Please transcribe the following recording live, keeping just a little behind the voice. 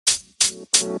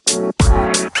Yo,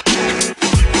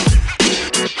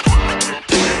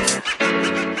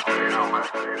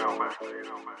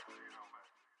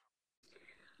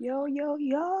 yo,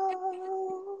 yo.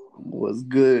 What's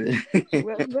good?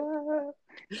 What's up?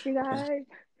 You guys,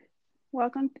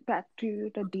 welcome back to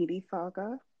the Dee Dee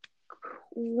Saga.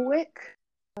 Quick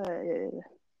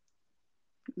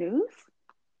news,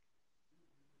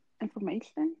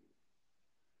 information.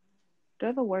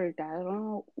 There's a word that I don't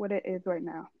know what it is right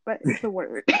now, but it's a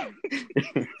word.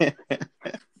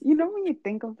 You know when you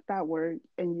think of that word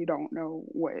and you don't know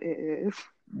what it is,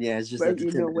 Yeah, it's just at but the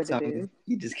you tip know of the what it tongue. is.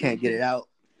 You just can't get it out.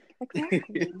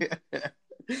 Exactly.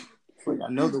 It's like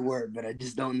I know the word, but I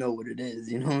just don't know what it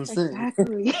is. You know what I'm saying?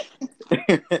 Exactly.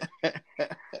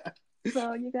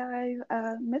 So, you guys,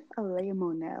 Miss Alea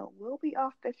Monell will be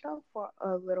off the show for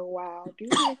a little while due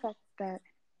to the fact that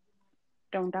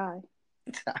don't die.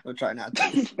 I'll try not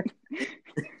to.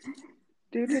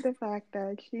 Due to the fact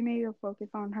that she needed to focus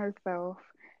on herself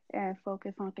and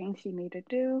focus on things she needed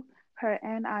to do. Her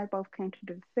and I both came to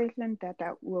the decision that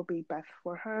that will be best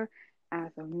for her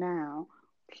as of now.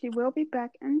 She will be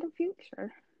back in the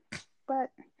future,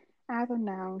 but as of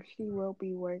now, she will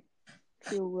be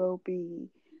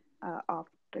off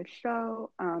the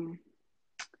show. And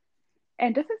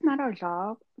this is not our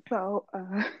job, so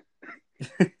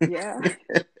yeah,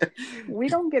 we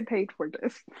don't get paid for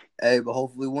this. Hey, but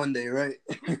hopefully one day, right?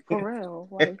 For real,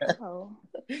 like, oh,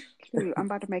 shoot, I'm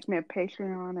about to make me a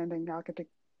Patreon, and then y'all get to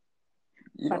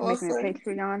You know what I'm saying?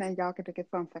 get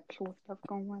some sexual stuff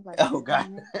going. Like, Oh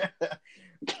God.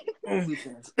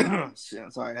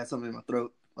 Shit, sorry, I had something in my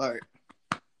throat. All right.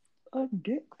 a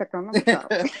dick. Let me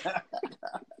stop.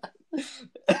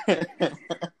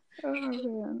 Oh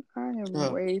man, I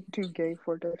am way too gay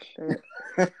for this shit.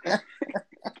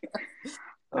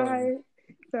 Alright,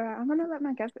 so I'm gonna let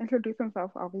my guest introduce himself.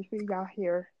 Obviously, y'all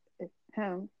hear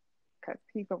him because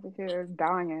he's over here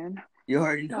dying. You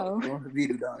already know. So, You're on the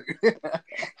video, dog.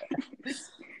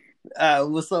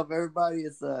 What's up, everybody?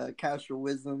 It's Castro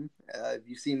Wisdom. If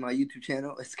you see my YouTube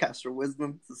channel, it's Castro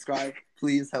Wisdom. Subscribe,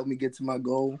 please. Help me get to my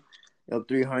goal of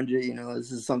 300. You know,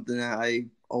 this is something that I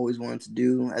always wanted to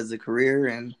do as a career,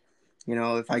 and you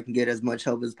know, if I can get as much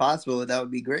help as possible, that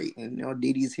would be great. And you know,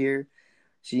 DeeDee's here.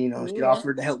 She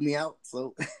offered to help me out,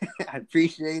 so I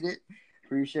appreciate it.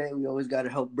 We always got to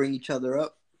help bring each other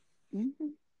up. mm-hmm.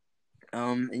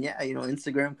 And yeah, you know,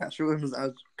 Instagram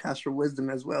Castro Wisdom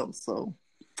as well. So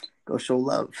go show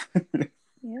love.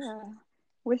 Yeah,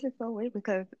 which is so weird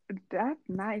because that's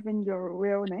not even your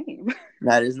real name.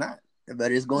 That is not,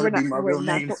 but it's going to be my real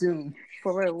name soon.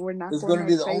 For real, we're not. It's going to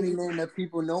be the only name that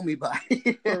people know me by.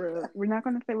 For real, we're not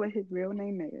going to say what his real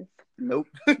name is. Nope.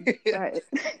 But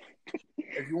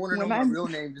if you want to know my real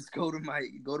name, just go to my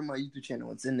YouTube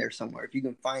channel. It's in there somewhere. If you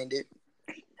can find it,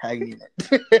 tag me in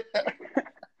it.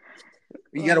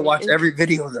 You gotta watch every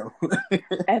video though.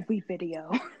 Every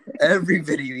video. Every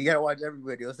video. You gotta watch every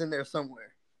video. It's in there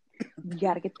somewhere. You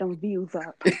gotta get them views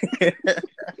up.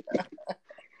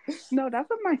 No, that's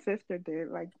what my sister did.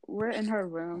 Like, we're in her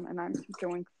room and I'm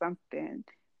doing something,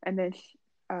 and then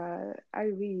I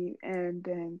leave, and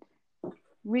then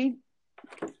we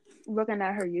looking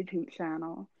at her YouTube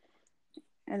channel,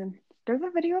 and there's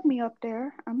a video of me up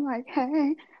there. I'm like,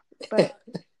 hey, but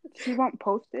she won't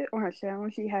post it on her channel.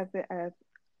 She has it as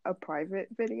a private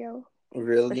video.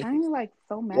 Really? But I'm like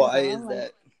so mad. Why is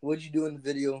that? What'd you do in the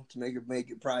video to make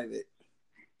it private?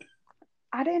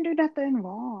 I didn't do nothing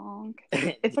wrong.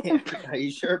 Are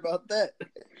you sure about that?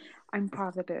 I'm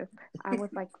positive. I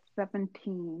was like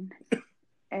 17,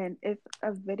 and it's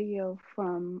a video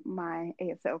from my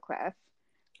ASL class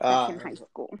back in high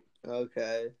school.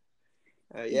 Okay.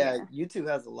 Yeah, YouTube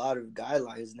has a lot of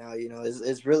guidelines now. You know,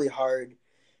 it's really hard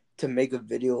to make a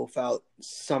video without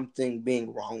something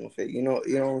being wrong with it. You know what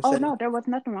I'm saying? Oh no, there was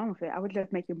nothing wrong with it. I was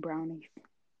just making brownies.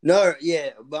 No,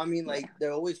 yeah, but I mean, like, they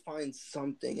always find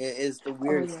something. It's the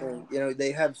weirdest thing. You know,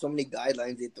 they have so many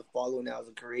guidelines they have to follow now as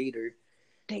a creator.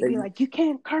 They be like, you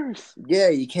can't curse. Yeah,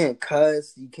 you can't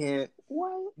cuss. You can't.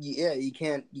 What? Yeah, you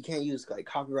can't use like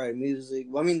copyrighted music.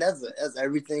 Well, I mean, that's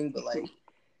everything, but like,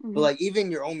 mm-hmm. But like even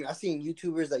your own. I've seen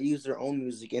YouTubers that use their own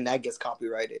music and that gets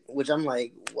copyrighted, which I'm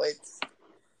like, what?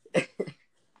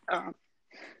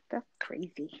 That's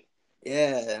crazy.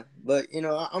 Yeah, but you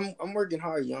know, I'm working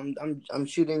hard. You know, I'm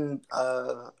shooting.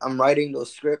 I'm writing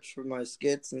those scripts for my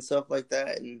skits and stuff like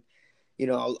that, and you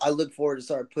know, I look forward to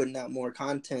start putting out more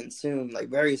content soon, like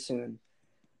very soon,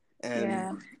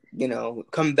 and you know,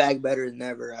 come back better than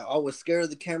ever. I was scared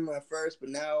of the camera at first, but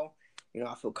now, you know,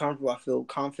 I feel comfortable. I feel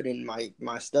confident in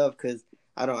my stuff because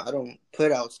I don't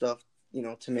put out stuff, you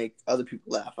know, to make other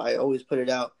people laugh. I always put it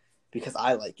out because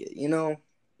I like it, you know.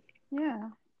 Yeah.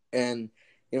 And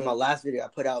my last video I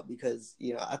put out because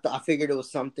I figured it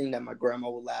was something that my grandma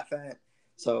would laugh at,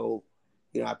 so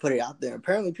I put it out there.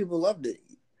 Apparently, people loved it,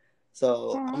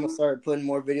 so I'm gonna Aww. start putting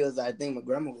more videos that I think my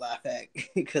grandma will laugh at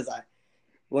because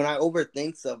when I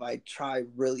overthink stuff, I try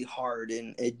really hard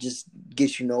and it just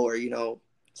gets you nowhere,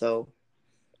 So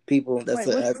people, Wait,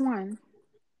 which one?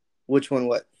 which one?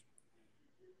 What?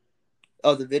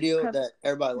 Oh, the video 'Cause that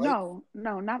everybody liked.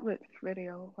 no, not which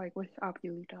video. Like which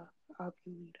Opulita.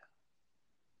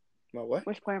 My what?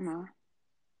 Which grandma?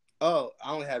 Oh,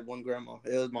 I only had one grandma.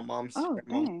 It was my mom's Oh,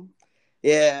 grandma. dang.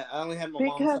 Yeah, I only had my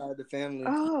mom's Because side of the family.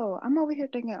 I'm over here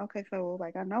thinking, okay, so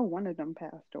like I know one of them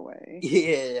passed away,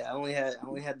 Yeah, I only had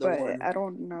the but one. I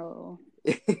don't know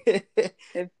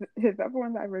if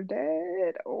everyone's ever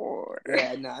dead or.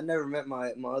 Yeah, no, I never met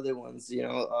my other ones.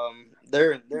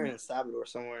 They're in Salvador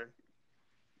somewhere.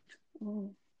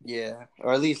 Oh, Yeah,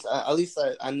 or at least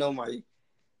I know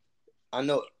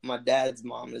my dad's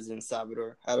mom is in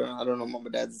Salvador. I don't know my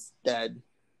dad's dad.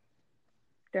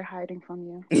 they're hiding from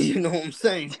you. You know what I'm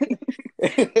saying?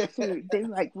 Shoot, they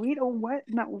like we don't what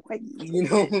not wait. You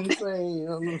know what I'm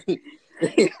saying?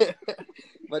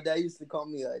 My dad used to call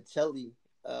me Chelly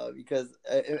because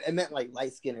it meant like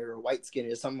light skinned or white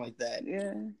skinned or something like that.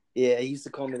 Yeah. Yeah, he used to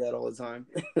call me that all the time.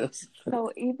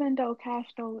 So even though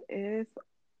Castro is,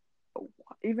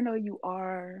 even though you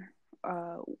are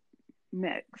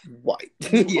mixed, White.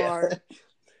 Yeah.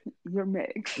 you're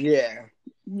mixed. Yeah.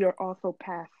 You're also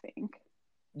passing.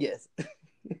 Yes.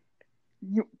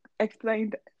 You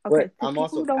explained. Okay, But for I'm people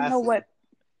also who don't know passing. what,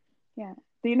 yeah,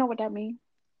 do you know what that means?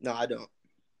 No, I don't.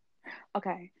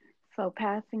 Okay, so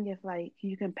passing is like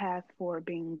you can pass for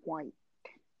being white.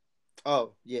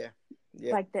 Oh, yeah.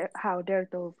 Yeah. Like how there's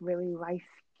those really light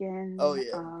Oh, skinned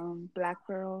yeah. black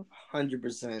girls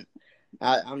 100%.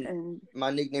 I'm and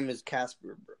my nickname is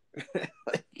Casper, bro.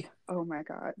 oh my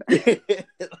god.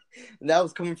 That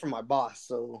was coming from my boss,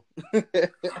 so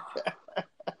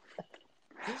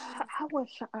How was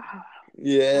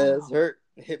yeah, it's wow. hurt.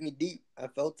 It hit me deep. I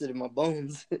felt it in my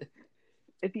bones.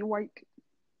 Is he white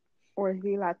or is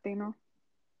he Latino?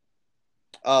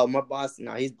 Oh, my boss,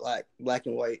 no, he's black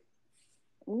and white.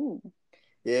 Ooh.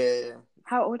 Yeah.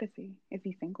 How old is he? Is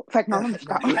he single? It's like, no, let me Nah,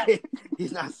 stop.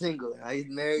 he's not single. He's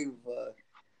married with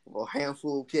a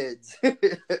handful of kids.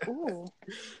 Ooh.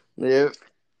 Yeah.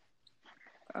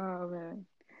 Oh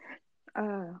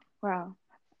man. Wow.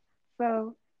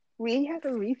 So we had to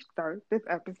restart this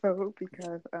episode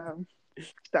because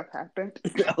stuff happened.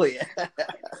 Oh yeah.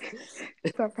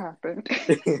 Stuff happened.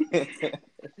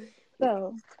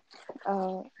 So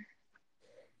uh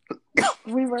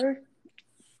we were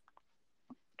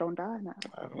don't die now.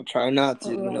 I'm trying not to,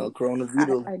 Like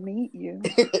coronavirus. I need you.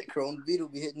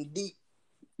 Coronavirus be hitting deep.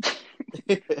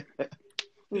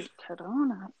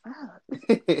 Corona.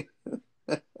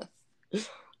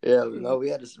 Yeah, we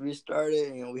had to restart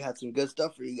it, and we had some good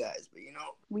stuff for you guys, but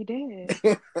We did.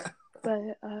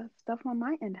 But stuff on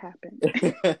my end happened.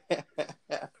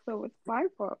 So it's my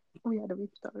fault. We had to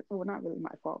restart. Well, not really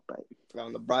my fault, but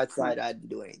on the bright side, I didn't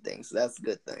do anything, so that's a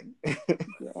good thing.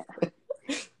 Yeah.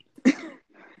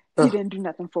 You didn't do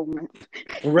nothing for once.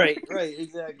 Right,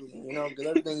 exactly. Because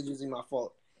everything is usually my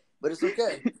fault. But it's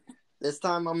okay. This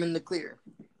time I'm in the clear.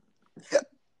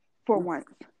 For once.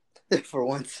 For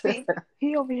once. See,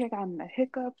 he over here got the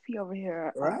hiccups. He over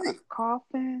here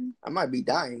coughing. I might be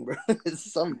dying, bro.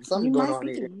 Something's You going might on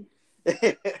be.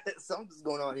 Here. Something's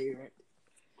going on here.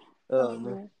 Oh,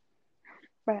 man.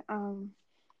 But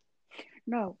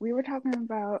no, we were talking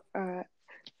about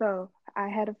so I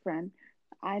had a friend.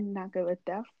 I'm not good with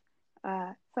death.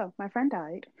 So my friend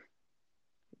died.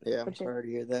 Yeah, I'm sorry to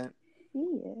hear that.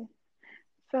 Yeah.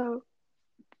 So,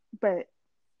 but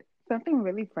something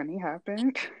really funny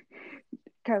happened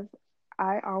because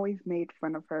I always made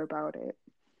fun of her about it.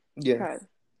 Yeah. Because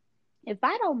if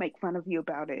I don't make fun of you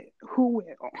about it, who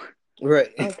will?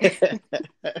 Right. Okay.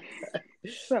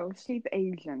 So she's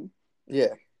Asian.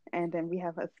 Yeah. And then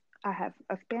I have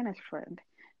a Spanish friend.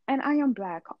 And I am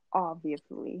black,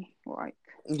 obviously. Like,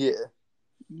 yeah.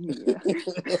 Yeah.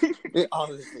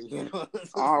 Obviously,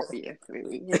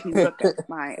 Obviously. If you look at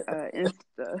my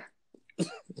Insta,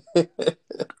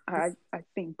 I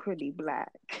seem pretty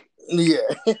black. Yeah.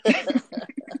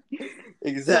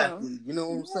 Exactly. So, you know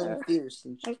what I'm saying? Fierce.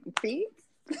 See?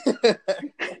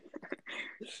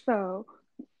 So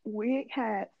we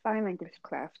had sign language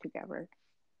class together.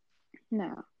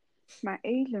 Now, my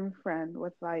Asian friend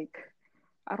was like,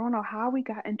 I don't know how we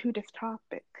got into this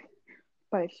topic,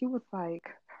 but she was like,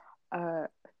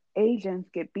 Asians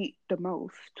get beat the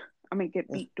most. I mean, get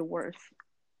beat the worst.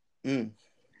 Mm.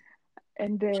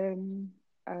 And then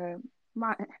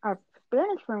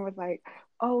Spanish friend was like,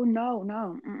 "Oh no,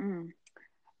 no,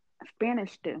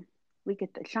 Spanish do. We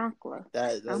get the chancla."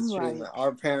 I'm That's true, man. like,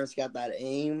 Our parents got that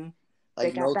aim they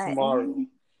like got no that tomorrow. aim.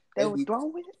 They They would be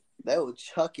throw it. they would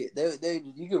chuck it. They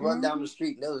you could run down Mm-hmm. the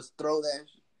street and they'll just throw that,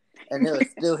 and they'll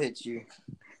still hit you.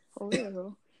 For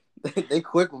real. They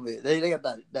quick with it. They got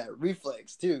that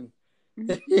reflex too.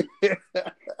 Mm-hmm.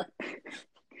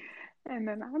 And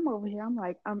then I'm over here. I'm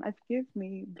like, excuse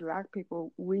me, black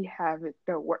people, we have it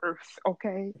the worst.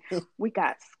 Okay, we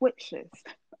got switches,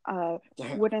 uh,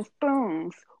 wooden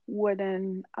spoons,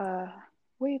 wooden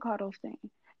what do you call those things?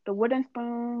 The wooden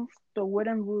spoons, the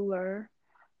wooden ruler,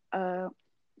 uh,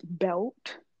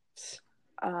 belt.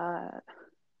 Uh,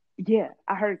 yeah,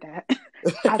 I heard that.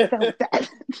 I felt that.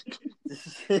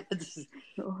 Just get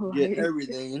Like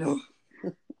everything, you know.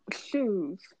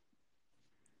 shoes,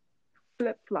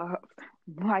 flip flops.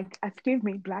 Like, excuse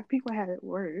me, black people had it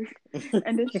worse.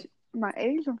 And this, my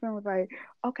Asian friend was like,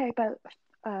 okay, but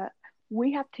uh,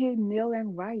 we have to kneel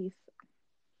and rice.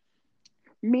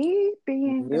 Me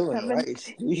being the Meal and seventh,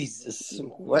 rice. Jesus, yeah,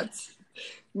 what?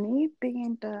 me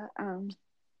being the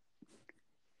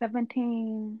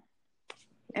 17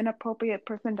 inappropriate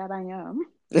person that I am,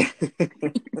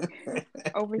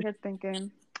 over here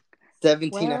thinking,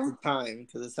 17 at the well, time,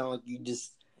 because it sounds like you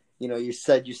just, you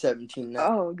said you're 17 now.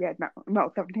 oh yeah, no,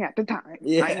 no, 17 at the time. I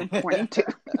Yeah. am 22.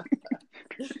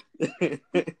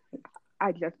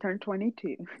 I just turned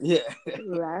 22 Yeah.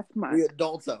 last month. We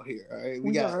adults out here, all right? We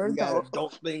We got are we got adults.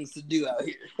 adult things to do out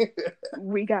here.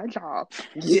 We got jobs,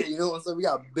 Yeah, you know what I'm saying? We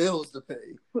got bills to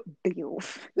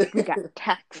bills. We got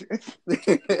taxes.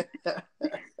 pay.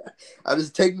 I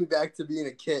just take me back to being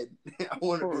a kid. I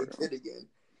want to For be a real. kid again.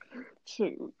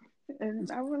 Shoot. And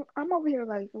I'm over here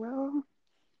like, well,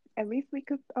 at least we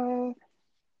could, at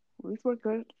least we're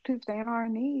good to stay on our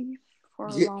knees for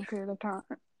a Yeah. long period of time.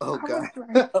 Oh I was God.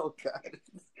 like, Oh God.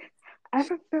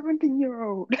 as a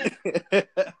 17-year-old,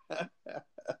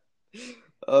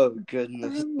 Oh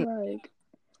goodness. I'm like,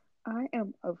 I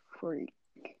am a freak.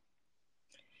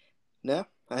 No,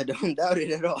 I don't doubt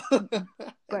it at all.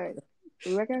 But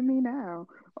look at me now.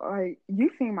 Like, you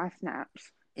see my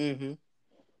snaps. Mm-hmm.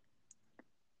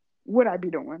 What I be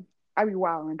doing? I be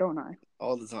wilding, don't I?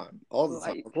 All the time. All the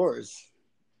time, Like, of course.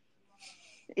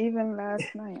 even last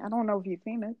night, I don't know if you've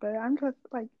seen it, but I'm just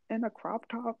like in a crop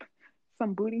top,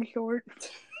 some booty shorts.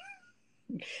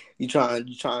 You trying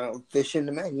to fish in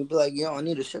the man. You be like, yo, I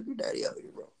need a sugar daddy out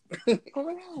here, bro. For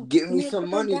real. Give You me need a some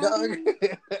sugar money, dog.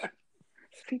 daddy?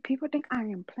 See, people think I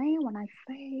am playing when I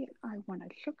say I want a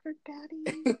sugar daddy.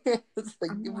 It's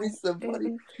like, I'm give me like, some it money.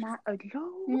 is not a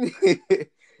joke.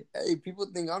 Hey, people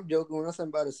think I'm joking when I'm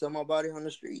about to sell my body on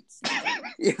the streets.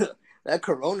 Yeah, that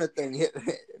Corona thing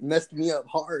messed me up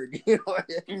hard.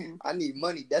 I need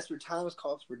money. Desperate times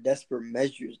calls for desperate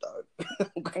measures, dog.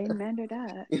 Amen to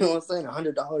that. You know what I'm saying?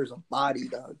 $100 a body,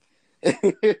 dog.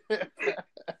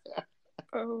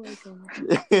 Oh my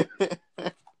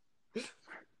god.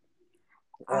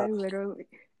 I literally,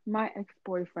 my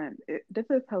ex-boyfriend, this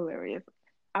is hilarious.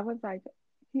 I was like,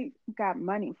 he got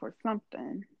money for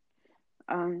something.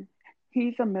 Um,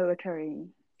 he's a military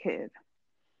kid,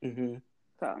 Mm-hmm.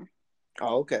 so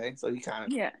Oh, okay. So you kind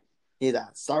of yeah.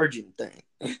 that sergeant thing.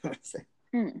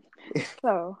 Mm.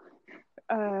 So,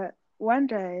 one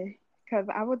day, cause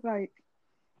I was like,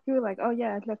 he was like, "Oh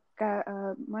yeah, I just got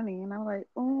money," and I was like,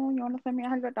 "Oh, you want to send me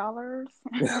 $100,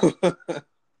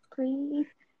 please?"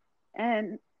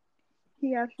 And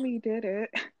he actually did it,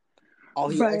 Oh,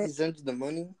 he but actually sent you the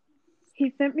money?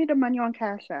 he sent me the money on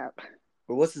Cash App.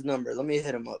 Or what's his number? Let me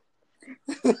hit him up.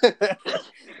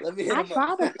 Let me hit I him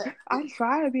up.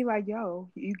 try to be like, "Yo,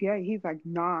 you gay?" He's like,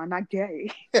 "Nah, not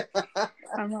gay."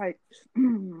 I'm like,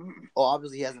 Oh,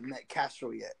 obviously he hasn't met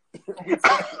Castro yet.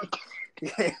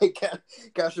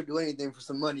 Castro do anything for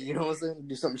some money, you know what I'm saying?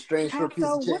 Do something strange for a piece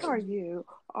Castro, of what are change. you?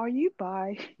 Are you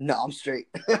bi? No, I'm straight.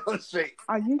 I'm straight.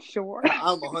 Are you sure?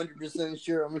 I'm 100%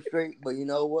 sure I'm straight, but you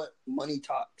know what? Money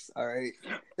talks, all right?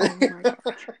 Oh my god.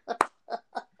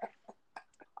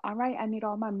 All right, I need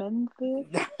all my menses.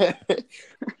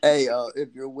 Hey, if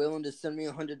you're willing to send me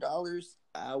 $100,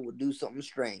 I will do something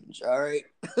strange, all right?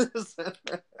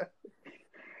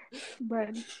 But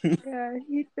yeah,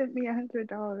 he sent me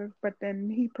 $100, but then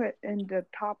he put in the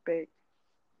topic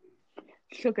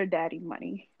sugar daddy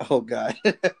money. Oh, God.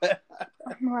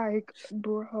 I'm like,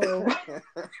 bro.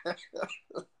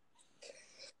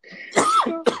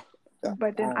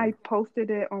 But then I posted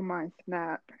it on my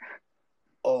Snap.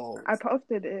 Oh, I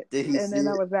posted it, did he and see then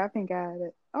I it? was laughing at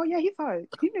it. Oh yeah, he saw it.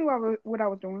 He knew what I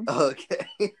was doing.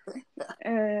 Okay.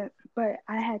 But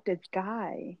I had this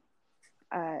guy.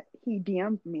 He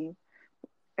DM'd me,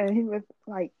 and he was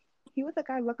like, he was a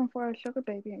guy looking for a sugar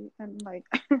baby, and like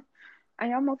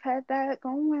I almost had that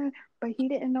going, but he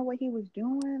didn't know what he was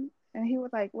doing, and he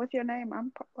was like, "What's your name?"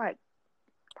 I'm like,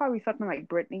 probably something like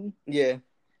Brittany. Yeah.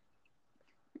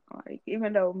 Like,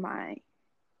 even though my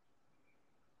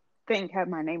thing had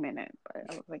my name in it, but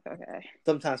I was like, okay.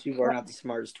 Sometimes people are But not the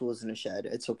smartest tools in the shed.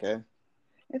 It's okay.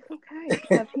 it's okay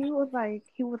because he was like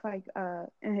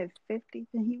in his 50s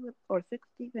and he was or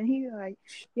 60s and he was like,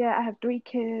 yeah, I have 3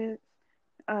 kids.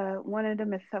 One of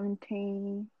them is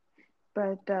 17,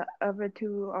 but the other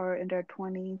two are in their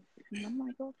 20s. And I'm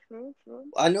like, oh, true, true.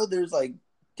 I know there's like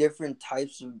different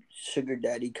types of sugar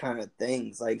daddy kind of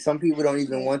things. Like some people don't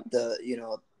even Yeah, want the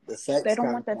they sex don't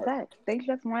kind want of the part. sex. They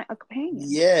just want a companion.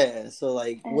 Yeah, so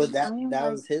like was And I that am that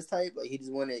like, was his type? Like he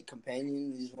just wanted a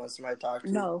companion, he just wanted somebody to talk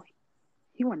to. no,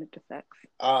 he wanted the sex.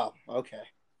 Oh, okay.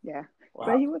 Yeah, but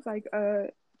Wow. he was like,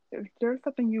 if there's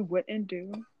something you wouldn't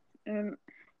do, and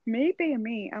me being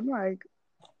me, I'm like,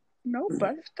 no,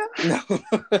 Buster. No.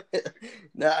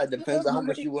 Nah, it depends on how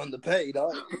much you willing to pay,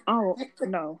 dog. Oh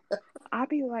no, I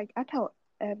be like, I tell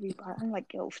everybody, I'm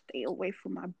like, yo, stay away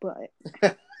from my butt.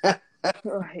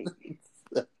 Like,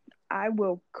 I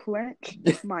will clench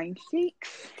my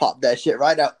cheeks. Pop that shit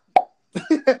right out.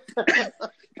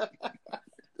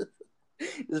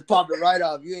 Just pop it right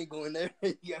off. You ain't going there.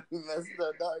 You got me messed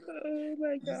up, dog. Oh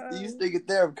my You god. stick it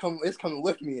there. It's coming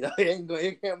with me. Dog. It ain't going.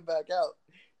 It can't back out.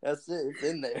 That's it. It's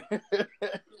in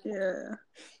Yeah.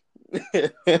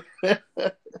 there.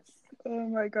 Oh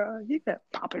my god. He said,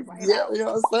 pop it right Yeah, out. you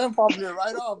know what I'm saying? Popping it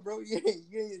right off, bro.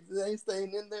 It ain't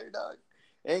staying in there, dog.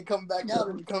 It ain't coming back out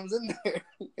if No, it comes in there.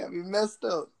 You got me messed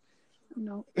up.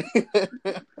 no.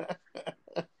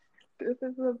 This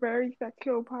is a very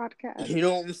sexual podcast. You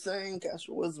know what I'm saying?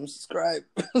 Castro Wisdom, subscribe.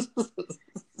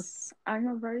 I'm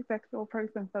a very sexual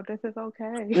person, so this is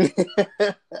okay.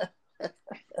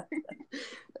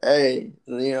 Hey,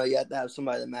 you have to have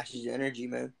somebody that matches your energy,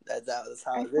 man. That's how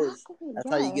it is. Exactly. That's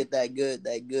how you Yeah. get that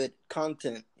good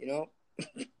content, you know?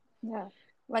 Yeah.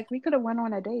 Like we could have went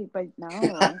on a date, but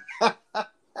no.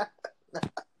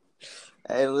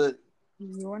 Hey, look,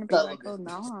 You want to be like, oh celibate.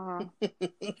 nah.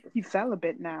 You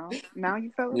celibate now. Now you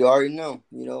You celibate. already know.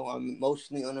 I'm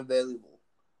emotionally unavailable.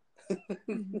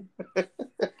 Mm-hmm.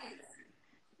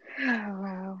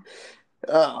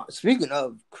 Oh, Speaking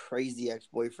of crazy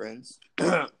ex-boyfriends,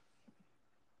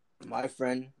 my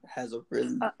friend has a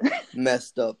really wow.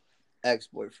 messed up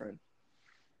ex-boyfriend.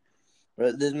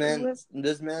 But this man, What?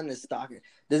 this man is stalking.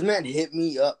 This man hit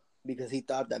me up because he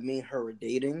thought that me and her were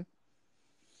dating,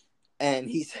 and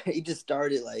he just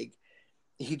started like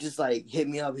he just like hit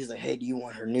me up. He's like, "Hey, do you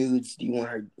want her nudes? Do you want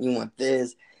her? You want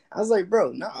this?" I was like,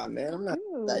 "Bro, nah, man. I'm not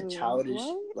that Ew. childish.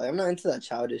 What? Like, I'm not into that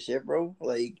childish shit, bro.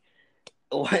 Like,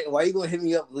 why you gonna hit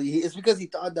me up? It's because he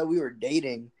thought that we were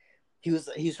dating. He was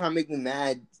trying to make me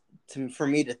mad for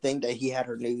me to think that he had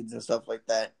her nudes and stuff like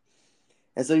that.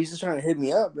 And so he's just trying to hit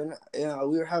me up, and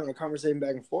we were having a conversation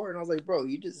back and forth. And I was like, bro,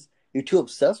 you're too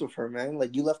obsessed with her, man.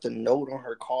 Like you left a note on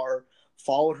her car,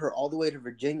 followed her all the way to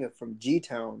Virginia from G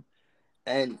Town,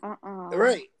 and Uh-uh.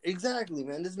 right, exactly,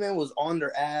 man. This man was on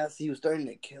their ass. He was starting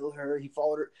to kill her. He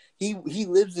followed her. He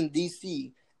lives in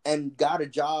D.C. and got a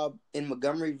job in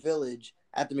Montgomery Village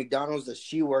at the McDonald's that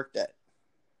she worked at.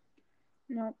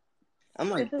 No. I'm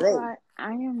This like, is bro, why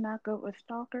I am not good with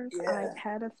stalkers. I've yeah.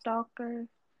 had a stalker.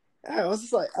 I was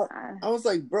just like, I, I was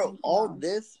like, bro, all no.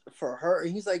 this for her,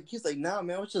 and he's like, nah,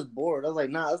 man, I was just bored. I was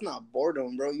like, nah, that's not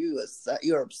boredom, bro.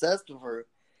 You're obsessed with her.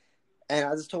 And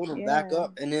I just told him back Yeah.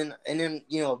 up, and then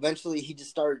eventually he just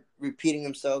started repeating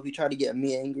himself. He tried to get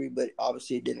me angry, but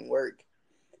obviously it didn't work.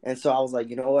 And so I was like,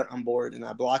 you know what, I'm bored, and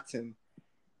I blocked him.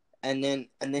 And then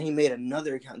he made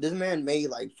another account. This man made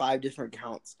like 5 different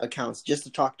accounts just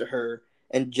to talk to her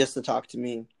and just to talk to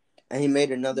me. And he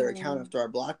made another account No. after I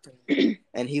blocked him.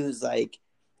 And he was like,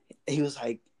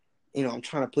 I'm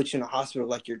trying to put you in a hospital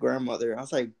like your grandmother. I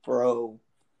was like, bro,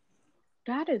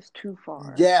 That is too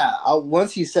far. yeah.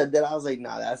 Once he said that, I was like,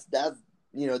 nah, that's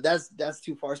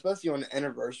too far, especially on the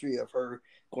anniversary of her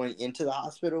going into the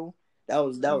hospital. That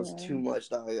was Yeah. too much,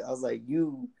 dog. I was like,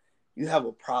 you have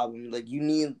a problem. Like you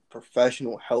need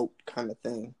professional help, kind of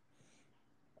thing.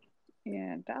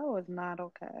 Yeah, that was not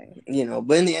okay.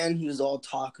 But in the end, he was all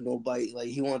talk, no bite. Like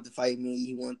he wanted to fight me.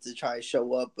 He wanted to try to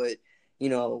show up, but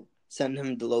send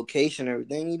him the location, and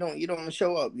everything. You don't want to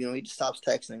show up. He just stops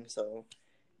texting. So,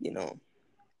 you know,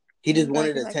 he Yeah, just you gotta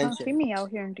wanted be like, come see attention. me out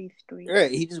here in these streets.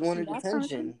 Right? He just See wanted that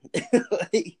person? attention.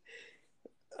 Like,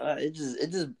 it just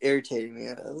irritated me.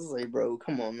 I was like, bro,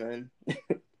 come on, man.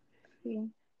 See,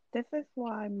 this is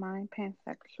why my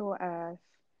pansexual,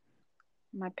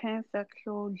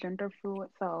 gender fluid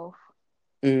self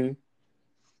Mm-hmm.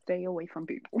 stay away from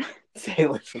people. Stay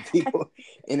away from people.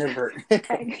 Introvert.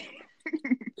 Hey,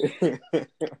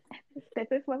 this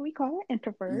is what we call an You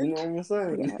introvert. know what I'm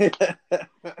saying? Yeah.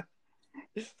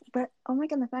 But oh my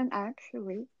goodness, and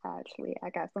actually, I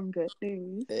got some good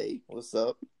news. Hey, what's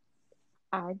up?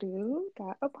 I do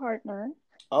got a partner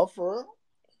Oh, for real?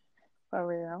 for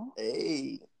real.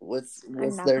 Hey, what's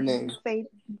I'm not their gonna name? say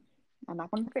I'm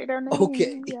not gonna say their Okay.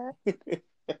 name yet,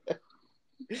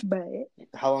 but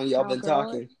How long y'all our been girl.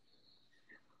 talking?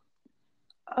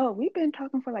 Oh, we've been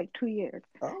talking for like 2 years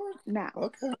Oh, now.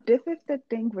 okay. This is the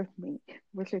thing with me,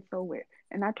 which is so weird.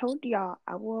 And I told y'all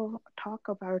I will talk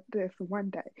about this one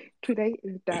day. Today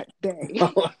is that day.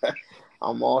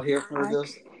 I'm all here for I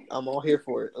this. I'm all here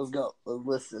for it. Let's go. Let's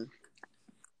listen.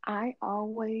 I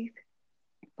always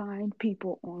find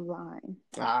people online.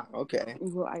 Ah, okay.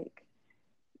 Like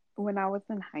when I was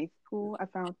in high school, I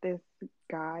found this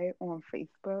guy on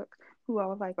Facebook who I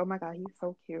was like, oh my god, he's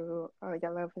so cute. Like I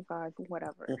love his eyes,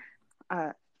 whatever.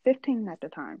 Uh, 15 at the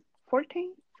time.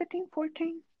 14? 15?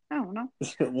 14? I don't know.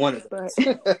 One of But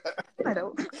those. I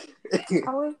don't.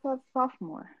 I was a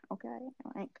sophomore, okay?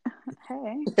 Like,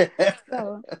 hey.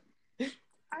 So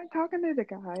I'm talking to the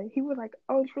guy. He was like,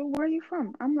 oh, True, where are you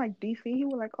from? I'm like, DC. He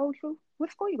was like, oh, True,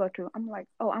 what school you go to? I'm like,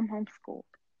 oh, I'm homeschooled.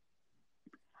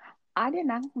 I did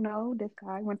not know this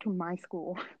guy went to my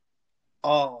school.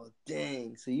 Oh,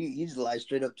 dang. So you just lied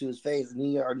straight up to his face and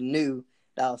he already knew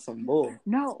that was some bull.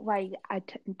 No, like,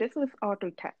 this was all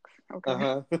through text, okay?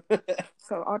 Uh-huh.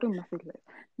 So all through messages.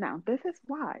 Now, this is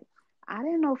why. I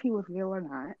didn't know if he was real or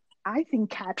not. I think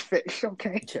catfish,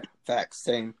 okay? Yeah, facts,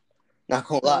 same. Not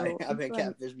gonna lie. So I've it's been like,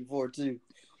 catfish before too.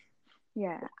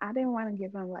 yeah, I didn't want to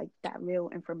give him like that real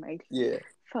information. Yeah.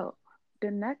 So the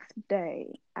next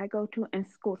day, I go to in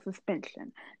school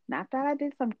suspension. Not that I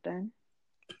did something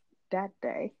that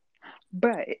day,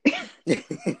 but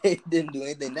Didn't do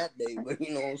anything that day, but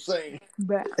you know what I'm saying.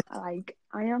 but like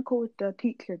I am cool with the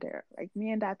teacher there. Like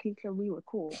me and that teacher, we were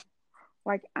cool.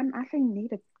 Like I'm actually need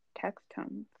to text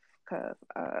him because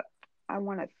I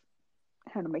wanted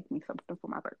him to make me something for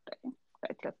my birthday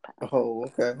that just passed. Oh,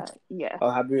 okay. Yeah, Oh,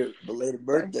 happy belated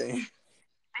but birthday.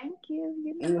 thank you.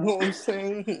 You know what I'm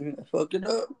saying? Fuck it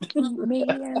up. Me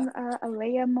and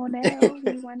Alea Monel,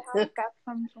 we went out, got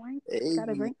some drinks, got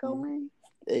a Hey, drink going.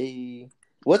 hey.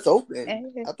 What's open?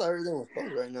 And, I thought everything was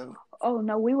closed right now. oh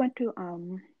no, we went to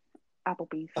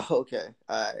Applebee's. Oh, okay.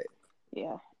 All right.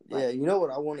 Yeah. Yeah, you know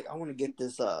what I want? I want to get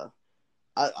this.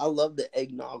 I love the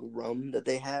eggnog rum that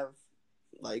they have,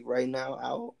 like right now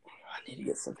out. I need to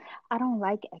get some. I don't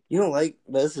like eggnog. You don't like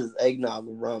this is eggnog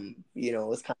rum. You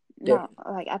know, it's kind of No,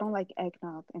 different. like I don't like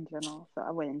eggnog in general, so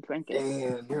I wouldn't drink it.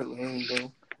 Damn, you're lame,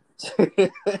 bro.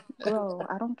 Bro,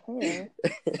 I don't care.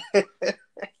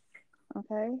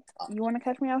 Okay, you want to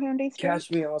catch me out here in these streets?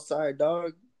 Catch me outside,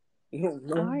 dog. You don't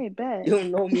know. I bet. You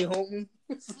don't know me, homie.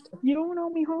 You don't know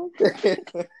me, home.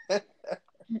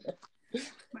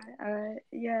 But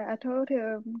yeah, I told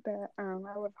him that I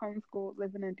was homeschooled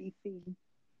living in DC.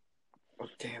 Oh,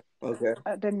 damn. Okay.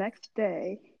 The next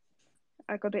day,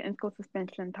 I go to in-school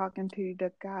suspension talking to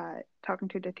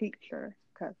the teacher,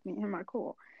 because me and him are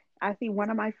cool. I see one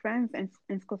of my friends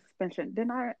in school suspension.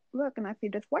 Then I look and I see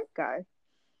this white guy.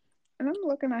 And I'm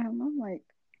looking at him, I'm like,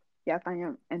 yes, I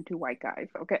am into white guys,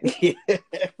 okay?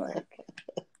 Like,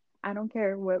 I don't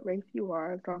care what race you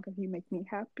are, as long as you make me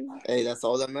happy. Hey, that's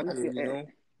all that matters, you know?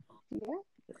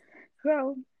 Yeah.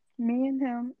 So, me and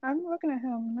him, I'm looking at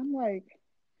him and I'm like,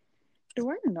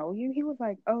 do I know you? He was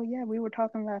like, oh yeah, we were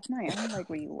talking last night. I'm like,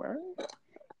 we were?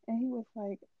 And he was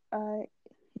like,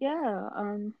 yeah,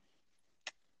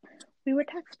 we were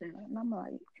texting. And I'm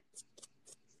like,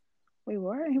 we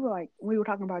were? And he was like, we were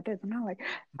talking about this. And I'm like,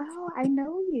 oh, I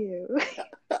know you.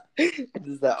 This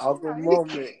is that awkward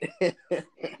moment. He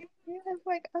was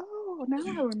like, oh, now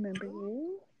I remember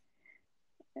you.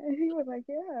 And he was like,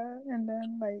 yeah. And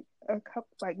then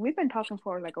we've been talking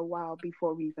for like a while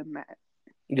before we even met.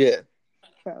 Yeah.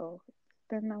 So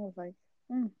then I was like,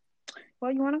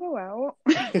 well, you want to go out?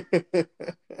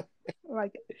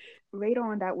 Like later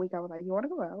on that week, I was like, you want to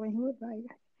go out? And he was like,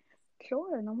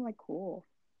 sure. And I'm like, cool.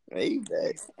 Hey,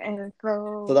 bet. And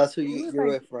so that's who you're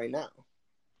like, with right now?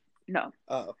 No.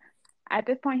 Oh. At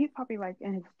this point, he's probably like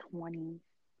in his 20s,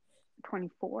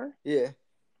 24. Yeah.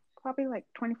 Probably like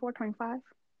 24, 25.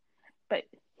 But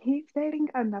he's dating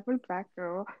another black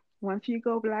girl. Once you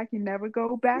go black, you never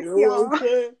go back, You know y'all. what I'm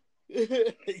saying?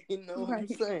 You know what I'm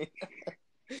saying?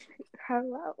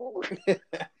 Hello.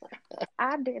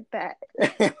 I did that.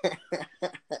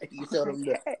 You showed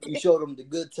him the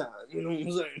good time. You know what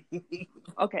I'm saying?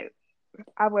 Okay.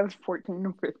 I was 14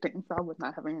 or 15, so I was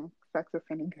not having sex with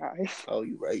any guys. Oh,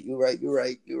 you're right.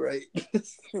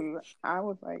 Shoot, I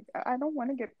was like, I don't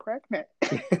want to get pregnant.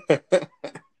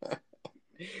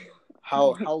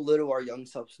 How little our young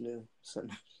selves knew. So,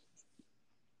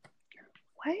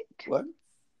 What? what?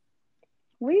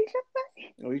 What you just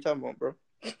say? What are you talking about, bro?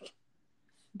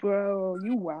 Bro,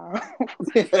 you wow.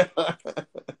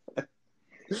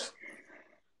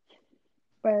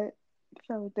 But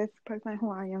so this person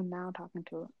who I am now talking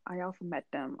to, I also met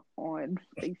them on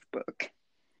Facebook.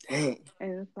 Dang.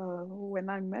 And so when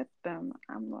I met them,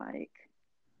 I'm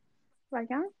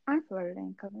I'm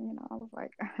flirting because I was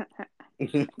like,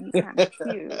 you kind of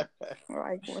cute.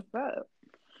 Like, what's up?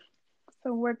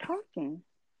 So we're talking,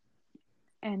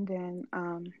 and then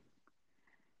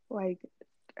like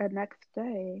the next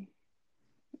day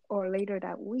or later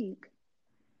that week,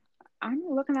 I'm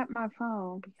looking at my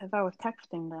phone because I was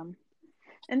texting them.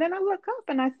 And then I look up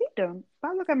and I see them. So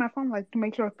I look at my phone like to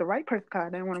make sure it's the right person. 'Cause I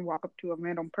didn't want to walk up to a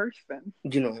random person.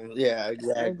 Yeah, And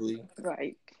exactly.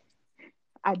 like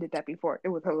I did that before. It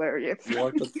was hilarious. You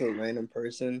walked up to a random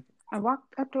person. I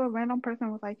walked up to a random person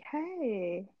and was like,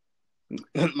 "Hey."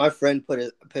 My friend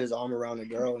put his arm around a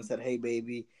girl and said, "Hey,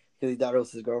 baby," because he thought it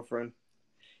was his girlfriend.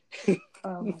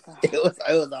 Oh my god. It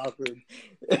was awkward.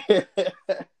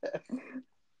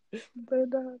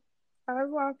 But I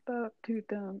walked up to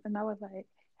them and I was like,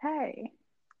 "Hey,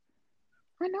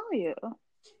 I know you."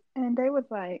 And they was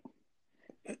like,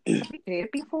 "Have we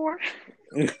dated before?"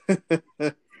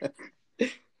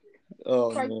 Oh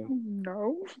Like, man.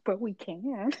 no, but we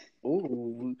can.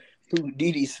 Ooh, who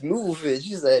Dee Dee smooth is?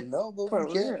 She said no, but we For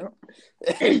can.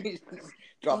 real.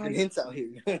 Dropping Like, hints out here.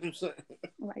 You know what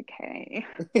I'm hey,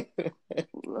 saying?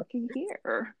 looky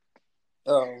here.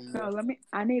 Man. No,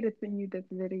 I need to send you this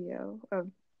video of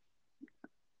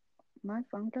my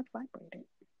phone just vibrated.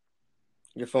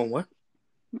 Your phone what?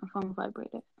 My phone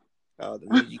vibrated. Oh, that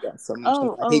means you got something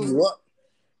Oh, hitting you oh. up.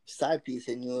 Side piece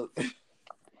hitting you up.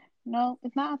 No,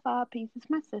 it's not a side piece. It's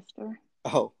my sister.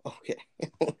 Oh, okay.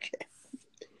 Okay.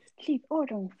 She's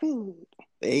ordering food.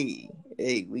 Hey,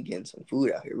 we getting some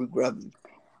food out here. We grubbing.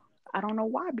 I don't know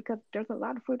why, because there's a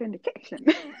lot of food in the kitchen.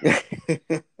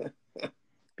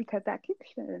 Because that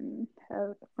kitchen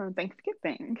has from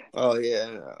Thanksgiving. Oh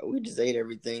yeah, we just ate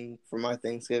everything for my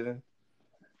Thanksgiving.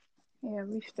 Yeah,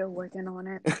 we're still working on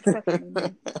it, especially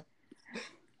me.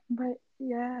 But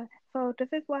yeah, so this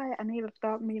is why I need to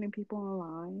stop meeting people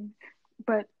online.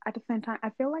 But at the same time, I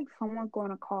feel like someone's going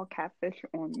to call catfish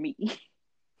on me.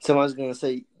 Someone's gonna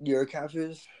say you're a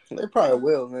catfish. They probably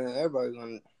will, man. Everybody's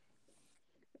gonna.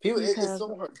 People, it's Because,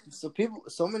 so hard.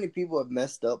 So many people have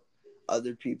messed up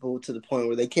other people to the point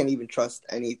where they can't even trust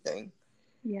anything.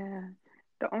 yeah,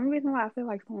 the only reason why I feel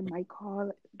like someone might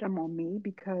call them on me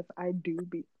because I do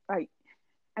be like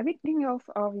everything else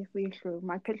obviously is true.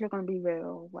 My picture's gonna be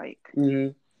real. Like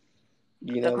Mm-hmm.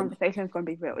 You the know, conversation is gonna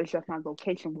be real. It's just my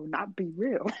location will not be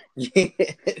real. yeah,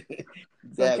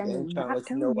 Like I exactly. I'm am trying to not let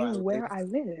you know telling you where where I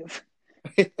live.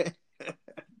 I live.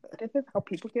 This is how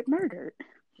people get murdered.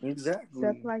 Just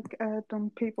Exactly. like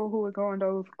them people who would go on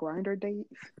those grinder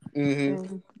dates Mm-hmm.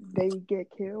 and they get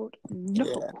killed. No,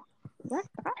 Yeah.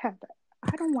 I have that.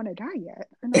 I don't want to die yet.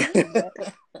 I don't want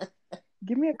yet.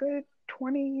 Give me a good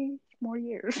 20 more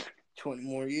years. 20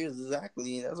 more years,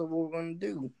 exactly. That's what we're gonna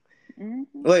do.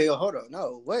 Mm-hmm. Wait, hold on.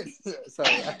 No, what?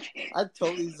 Sorry, I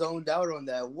totally zoned out on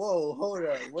that. Whoa, hold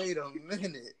up. Wait a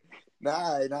minute.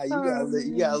 Nah. You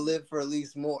gotta Um, live for at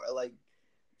least more, like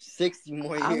 60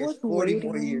 more I years, was 40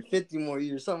 more waiting. years, 50 more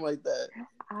years, something like that.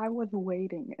 I was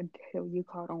waiting until you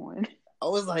caught on. I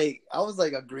was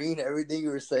like agreeing to everything you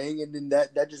were saying, and then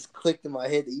that just clicked in my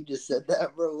head that you just said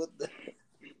that, bro. What the?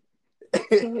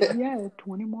 But yeah,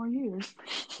 20 more years.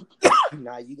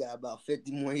 Nah, you got about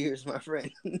 50 more years, my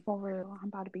friend. For real, I'm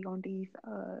about to be on these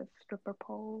stripper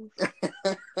poles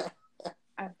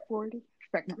at 40.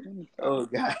 No, let me Oh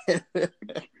stop. god.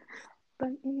 But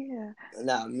yeah.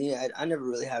 Nah, me, I never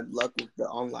really had luck with the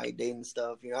online dating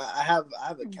stuff. You know, I have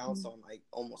accounts Mm-hmm. on like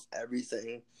almost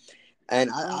everything, and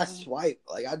I swipe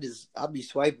like I'll be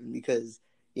swiping because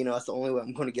that's the only way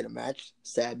I'm going to get a match.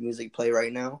 Sad music play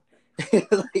right now.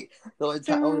 Like the only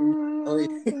time, Dun, dun, only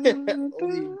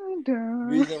dun, dun.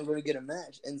 reason I'm going to get a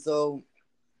match, and so,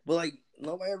 but like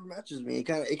nobody ever matches me. It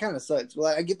kind of sucks. But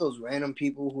like, I get those random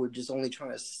people who are just only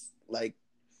trying to like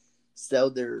sell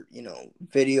their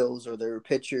videos or their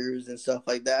pictures and stuff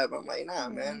like that. But I'm like, nah, Yeah.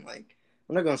 man. Like,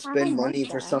 I'm not gonna I spend don't want money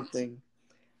for that. something.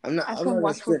 I I'm not can gonna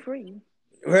watch for spend free.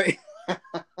 right.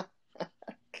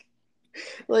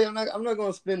 Like, I'm not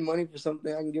gonna spend money for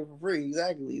something I can get for free.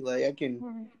 Exactly. Like, I can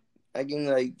Right.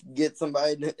 like get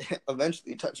somebody to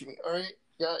eventually touch me. All right.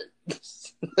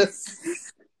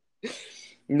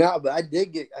 No, but I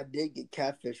did get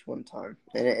catfish one time,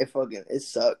 and it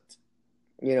sucked.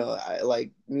 I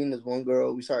like me and this one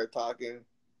girl. We started talking.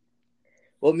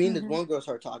 Well, me and this Mm-hmm. one girl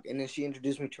started talking, and then she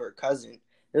introduced me to her cousin.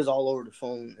 It was all over the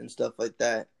phone and stuff like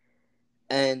that.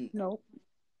 And Nope.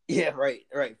 yeah, right,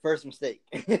 right. First mistake.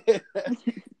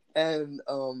 and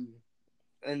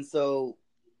and so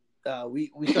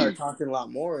we started talking a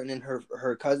lot more, and then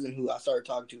her cousin, who I started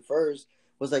talking to first,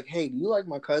 was like, "Hey, do you like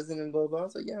my cousin?" And blah blah. I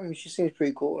was like, "Yeah, I mean, she seems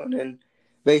pretty cool." And then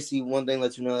basically one thing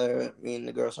led to another. Me and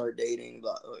the girl started dating.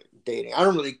 Dating. I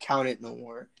don't really count it no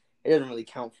more. It doesn't really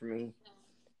count for me.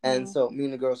 And Yeah. so me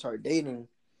and the girl started dating,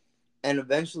 and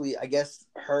eventually, I guess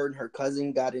her and her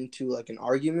cousin got into like an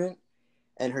argument,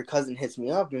 and her cousin hits me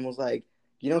up and was like,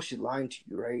 "She's lying to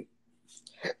you, right?"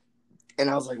 And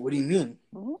I was like, "What do you mean?"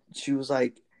 Mm-hmm. She was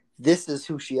like, "This is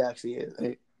who she actually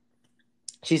is."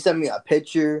 She sent me a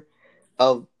picture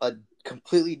of a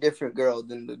completely different girl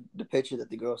than the picture that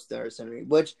the girl started sending me,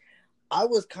 which I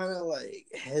was kind of like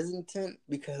hesitant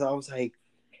because I was like,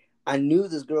 I knew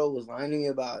this girl was lying to me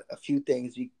about a few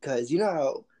things because you know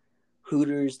how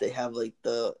Hooters, they have like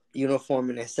the uniform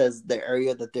and it says the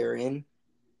area that they're in.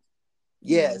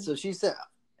 Yeah, Yeah. so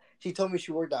she told me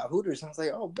she worked at Hooters. And I was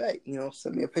like, oh, bet,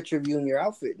 send me a picture of you in your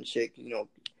outfit and shit,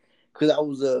 because I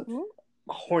was a Ooh.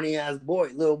 horny ass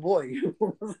little boy.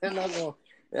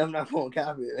 I'm not gonna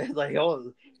cap it. It's like I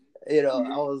was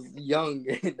young.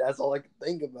 And that's all I could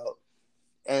think about.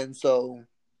 And so,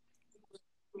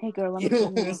 Hey girl, let you me know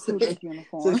send what you I'm a Hooters saying. So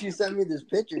uniform. she sent me this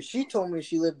picture. She told me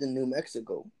she lived in New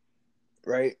Mexico,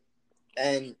 right?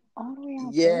 And All the way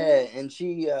out there. yeah, and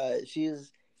she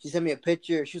sent me a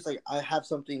picture. She was like, "I have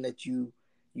something that you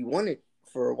wanted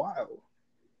for a while."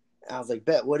 And I was like,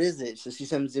 "Bet, what is it?" So she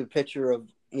sends me a picture of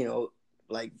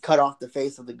like cut off the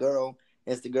face of the girl.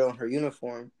 And it's the girl in her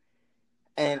uniform,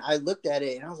 and I looked at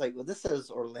it and I was like, "Well, this says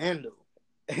Orlando."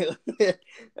 I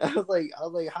was like,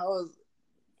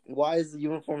 why is the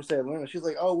uniform say Orlando? She's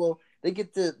like, "Oh, well,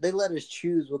 they let us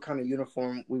choose what kind of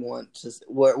uniform we want, just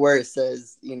where it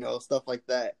says, stuff like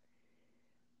that."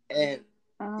 And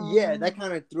yeah, that Um,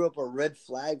 kind of threw up a red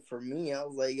flag for me. I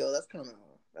was like, "Yo, that's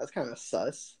kind of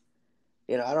sus."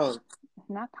 I don't.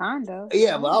 not kinda.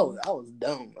 Yeah, but Oh, I was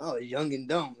dumb. I was young and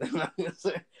dumb.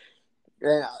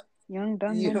 and young,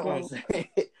 dumb, you and know what I'm broke. saying?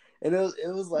 And it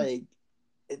was like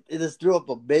it just threw up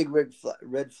a big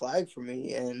red flag for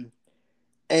me. And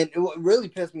what really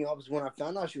pissed me off is when I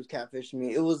found out she was catfishing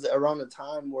me. It was around the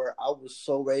time where I was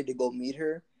so ready to go meet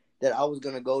her that I was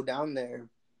gonna go down there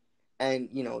and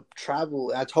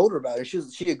travel. I told her about it.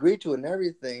 She agreed to it and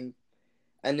everything.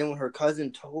 And then when her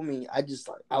cousin told me,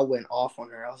 I went off on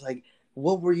her. I was like,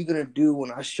 "What were you gonna do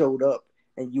when I showed up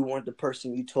and you weren't the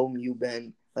person you told me you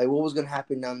been? Like, what was gonna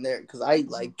happen down there? Because I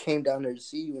like came down there to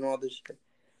see you and all this shit."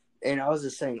 And I was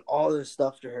just saying all this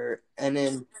stuff to her. And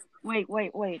then Wait.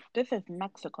 This is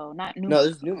Mexico, not New no,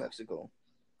 this is New Mexico. Mexico.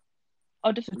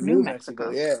 Oh, this is New New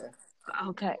Mexico, Mexico. yeah.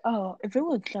 Okay. Oh, if it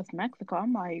was just Mexico,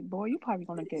 I'm like, boy, you probably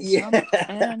gonna get Yeah. jumped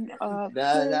and Nah, it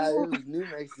killed. was New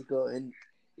Mexico. And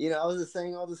I was just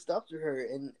saying all this stuff to her,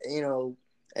 and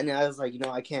and I was like,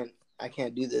 I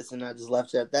can't do this, and I just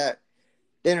left it at that.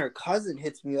 Then her cousin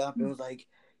hits me up and was like,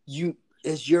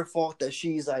 it's your fault that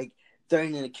she's like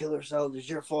threatening to kill herself. It's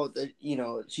your fault that,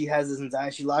 she has this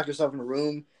anxiety. She locked herself in a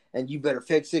room and you better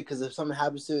fix it because if something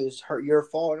happens to it, it's your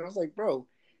fault. And I was like, bro,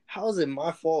 how is it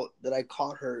my fault that I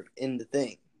caught her in the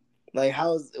thing? Like,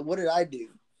 what did I do?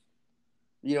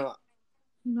 You know,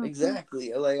 Nothing.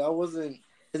 exactly. Like,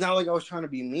 it's not like I was trying to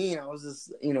be mean. I was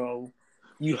just,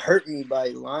 you hurt me by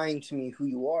lying to me who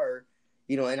you are,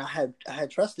 and I had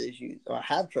trust issues, or I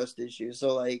have trust issues.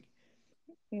 So, like,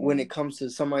 when Yeah. it comes to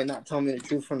somebody not telling me the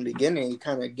truth from the beginning, it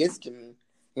kind of gets to me.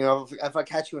 If I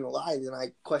catch you in a lie, then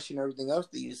I question everything else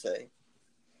that you say.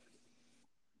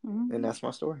 And Mm-hmm. that's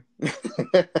my story.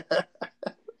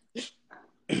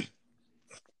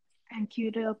 And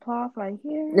cue the applause right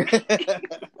here.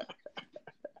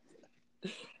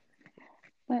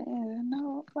 But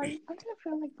no, like I just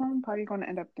feel like someone's probably gonna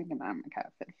end up thinking I'm a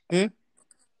catfish Hmm? though,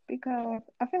 because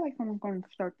I feel like someone's gonna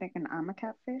start thinking I'm a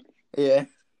catfish. Yeah.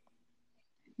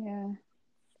 Yeah,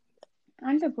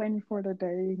 I'm just waiting for the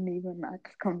day Neva and Max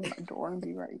come to my door and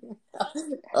be like,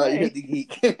 Oh, you're "Hey," the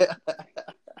geek.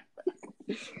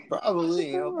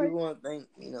 Probably, I'm like, people want to think,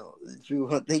 people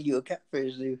want to think you a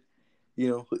catfish, dude.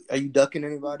 Are you ducking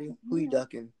anybody? Who you yeah,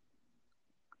 ducking?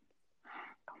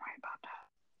 don't worry about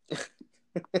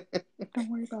that. Don't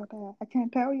worry about that. I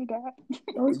can't tell you that.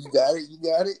 Oh, you got it. You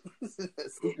got it.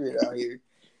 Secret out here.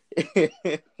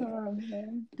 Oh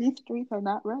man, these streets are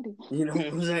not ready. You know what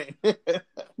I'm saying?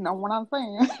 Know what I'm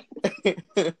saying?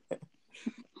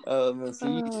 So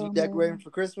you Oh decorating man. for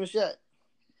Christmas yet?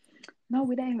 No,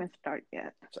 we didn't even start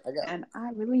yet. So I got And I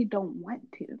really don't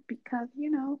want to because,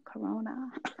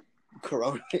 Corona.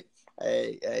 Corona.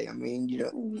 Hey, I mean,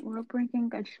 We're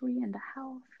bringing a tree in the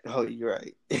house. Oh, you're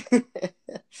right.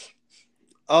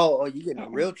 Oh, you getting a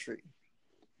real And tree?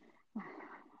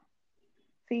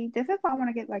 see, this is why I want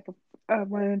to get like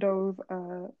one of those.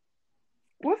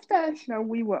 What's that show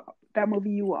that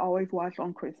movie you will always watch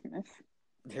on Christmas?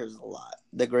 There's a lot.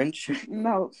 The Grinch.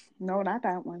 No, no, not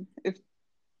that one. It's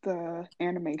the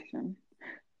animation.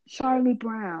 Charlie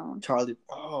Brown. Charlie.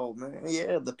 Oh man,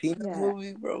 yeah, the Peanuts Yeah.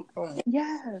 movie, bro. Come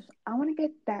Yes, I want to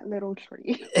get that little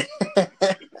tree. on.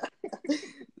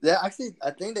 Yeah, actually,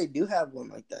 I think they do have one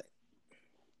like that.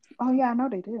 Oh yeah, I know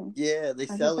they do. Yeah, they I was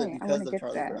just sell it saying, I want because to of get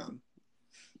Charlie that. Brown.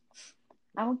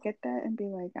 I would get that and be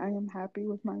like, I am happy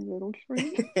with my little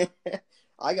tree.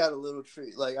 I got a little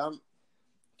tree. Like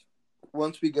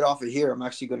once we get off of here, I'm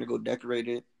actually gonna go decorate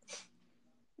it.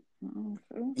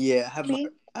 Mm-hmm. Yeah, See,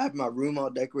 I have my room all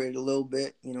decorated a little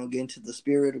bit. Get into the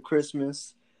spirit of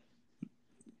Christmas.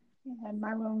 and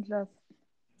my room just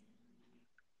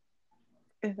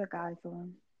is a guy's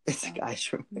room. It's a So,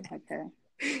 guy's room. okay.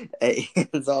 Hey,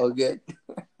 it's all good.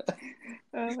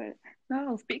 But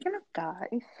no, speaking of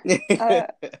guys,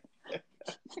 uh,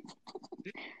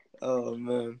 Oh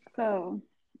man. so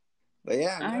But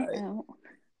yeah, I no.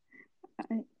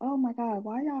 am. Oh my God,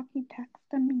 why y'all keep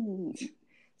texting me?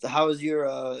 So how is your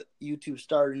YouTube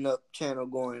starting up channel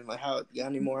going? Like, how you got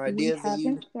any more We ideas that you?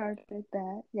 haven't started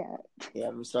that yet. Yeah,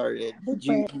 haven't started it. But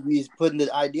you But be putting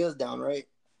the ideas down, right?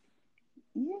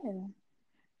 yeah,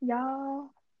 y'all.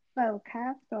 So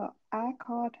Castro, I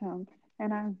called him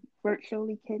and I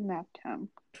virtually kidnapped him.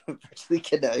 Virtually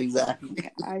kidnapped, exactly. Yeah,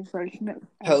 I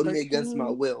Held me against my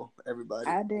virtually, will, everybody.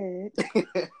 I did.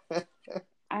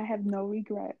 I have no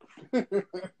regrets.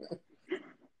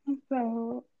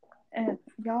 So, and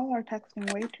y'all are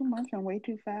texting way too much and way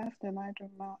too fast, and I do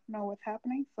not know what's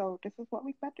happening. So this is what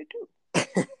we got to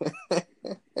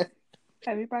do.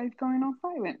 Everybody's going on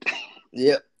silent.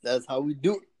 Yep, that's how we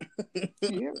do it.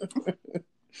 Yep.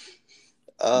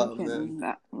 We Oh man. can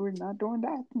not. We're not doing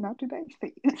that. Not today,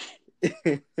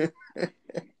 Steve.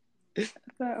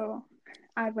 So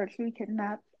I virtually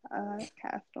kidnapped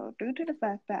Castro due to the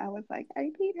fact that I was like, I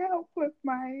need help with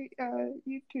my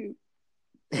YouTube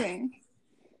thing,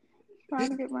 trying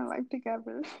to get my life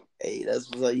together. Hey, that's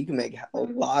what's up. You can make a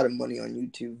lot of money on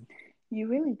YouTube. You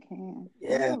really can.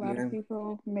 There's Yeah, a lot of man.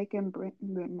 people making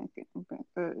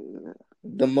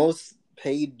The most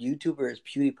paid YouTuber is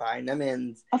PewDiePie, and that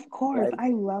man's Of course, like, I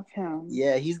love him.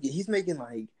 yeah, he's making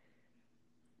like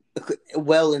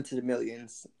well into the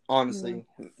millions. Yeah, Honestly,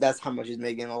 that's how much he's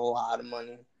making. A lot of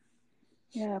money.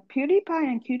 yeah. PewDiePie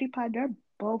and Cutie Pie, they're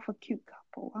both a cute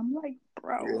couple. I'm like, Yeah,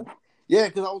 bro. yeah.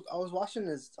 Because I was watching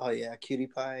this. Oh yeah, Cutie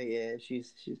Pie. Yeah,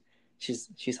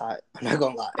 she's hot. I'm not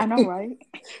gonna I lie. know, right?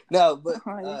 No, but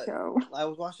Like, yo. I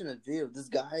was watching a video. This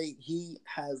guy, he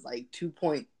has like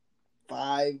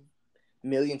 2.5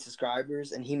 million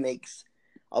subscribers, and he makes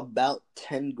about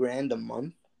 10 grand a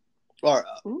month, or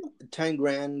 10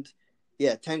 grand.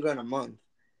 Yeah, 10 grand a month,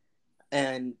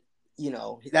 and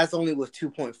that's only with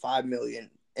 2.5 million.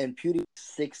 And PewDiePie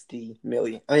 60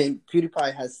 million. I mean,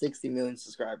 PewDiePie has 60 million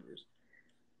subscribers.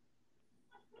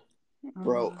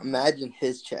 Bro, imagine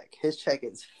his check. His check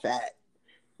is fat.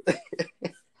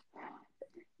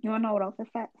 You wanna know what else is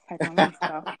fat? Second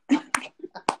stuff.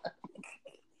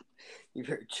 You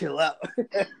better chill out.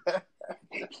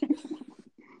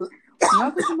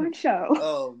 Welcome to my show.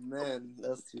 Oh man,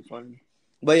 that's too funny.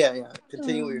 But yeah.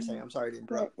 Continue what you're saying. I'm sorry to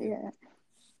interrupt. But yeah,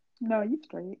 no, you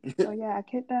straight. So yeah, I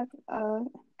kidnapped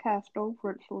Castro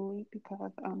virtually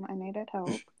because I needed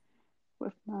help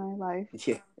with my life.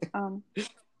 Yeah.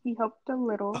 He helped a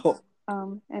little. Oh.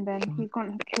 And then he's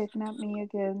gonna kidnap me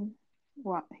again.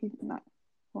 Well, he's not.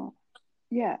 Well,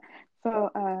 yeah. So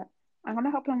I'm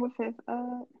gonna help him with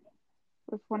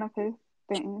one of his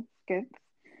things skits.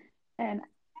 And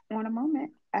on the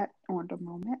moment,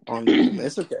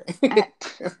 It's okay. at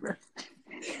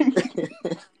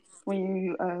when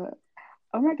you oh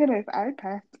my goodness, I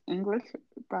passed English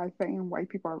by saying white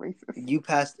people are racist. You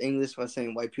passed English by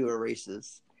saying white people are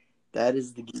racist. That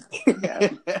is the geek.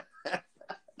 Yes.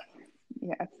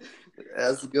 Yes.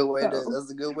 That's a good way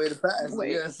to pass.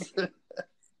 Wait. Yes.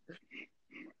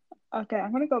 Okay,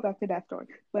 I'm gonna go back to that story.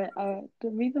 But the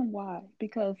reason why,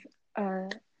 because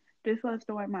this was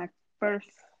during my first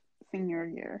senior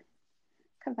year.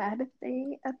 Because I had to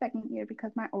stay a second year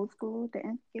because my old school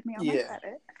didn't give me all my Yeah.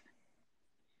 credits.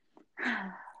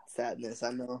 Sadness,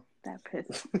 I know. That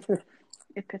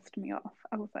pissed me off.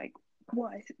 I was like,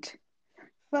 what?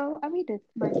 So I redid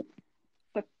like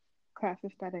the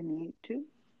classes that I need to,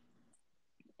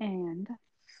 and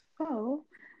so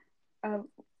uh,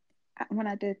 when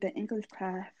I did the English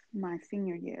class my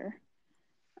senior year,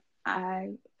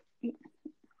 I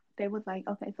they was like,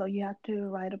 okay, so you have to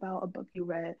write about a book you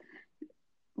read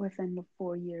within the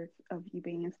 4 years of you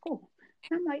being in school.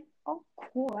 And I'm like, oh,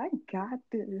 cool, I got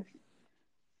this.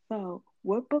 So,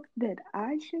 what book did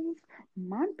I choose?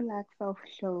 My black self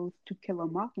chose To Kill a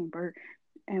Mockingbird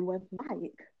and was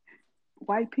like,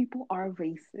 white people are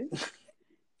racist.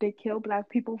 They kill black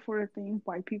people for the things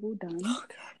white people done.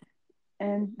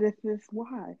 And this is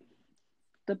why.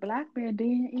 The black man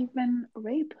didn't even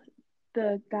rape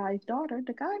the guy's daughter.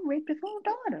 The guy raped his own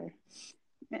daughter.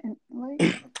 And,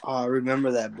 like, Oh, I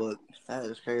remember that book. That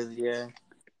is crazy, yeah.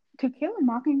 To Kill a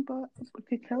Mockingbird.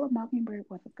 To Kill a Mockingbird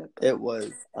was a good book. It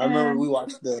was. I remember And it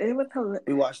was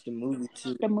we watched the movie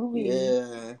too. the movie.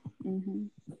 Yeah. Hmm.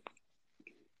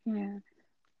 Yeah.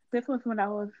 This was when I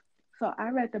was. So I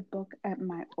read the book at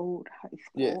my old high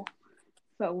Yeah. school.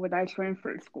 So when I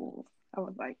transferred schools, I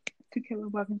was like, To Kill a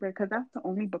Mockingbird, because that's the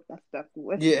only book that stuck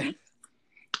with Yeah. me.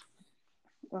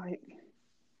 Like,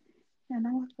 and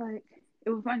I was like, it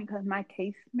was funny because my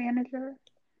case manager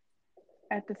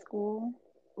at the school,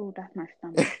 oh, that's my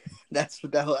stomach. That's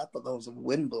what that. I thought that was a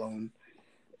wind blown.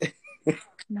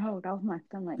 No, that was my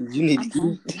stomach. You need I'm to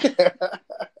hungry. eat.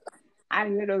 I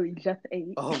literally just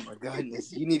ate. Oh my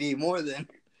goodness! You need to eat more then.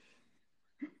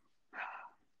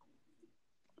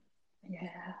 Yeah,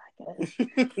 I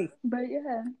guess. But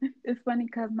yeah, it's funny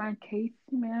because my case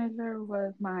manager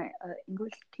was my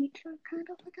English teacher, kind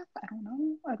of, I guess. I don't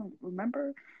know. I don't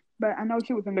remember. But I know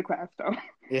she was in the class, though.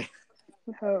 Yeah.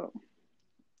 So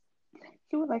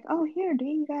she was like, oh, here, D,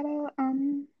 you got a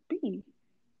B. And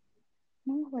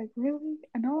I was like, really?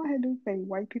 And all I had to do was say,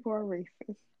 white people are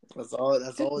racist. That's all.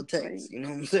 That's This all is it takes. great. You know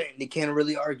what I'm saying? They can't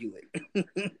really argue it.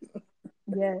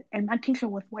 Yeah, and my teacher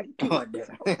was white, too. Oh damn!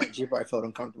 So. She probably felt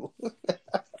uncomfortable.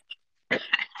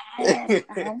 I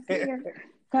don't care.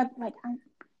 Because, like,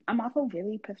 I'm also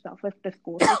really pissed off with the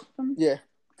school system. Yeah.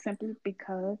 Simply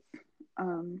because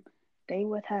they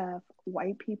would have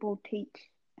white people teach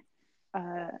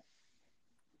uh,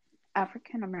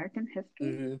 African American history,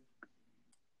 Mm-hmm.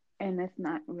 and it's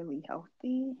not really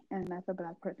healthy. And as a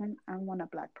black person, I want a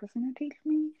black person to teach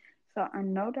me. So I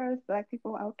know there's black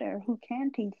people out there who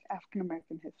can teach African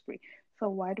American history. So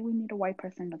why do we need a white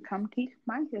person to come teach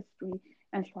my history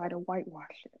and try to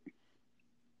whitewash it?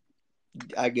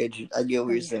 I get you. I get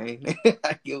what So you're yeah, saying.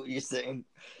 I get what you're saying.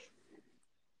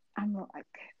 I'm like,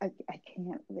 I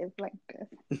can't live like this.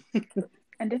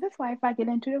 And this is why if I get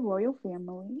into the royal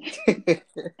family,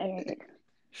 and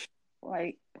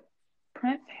like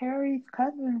Prince Harry's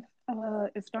cousin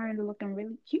is starting to looking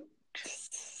really cute.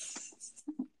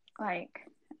 Like,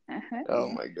 Oh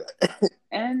yeah. my god.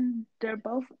 And they're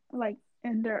both like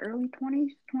in their early 20s,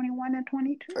 21 and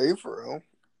 22. Are you for real?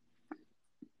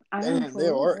 I am Man, for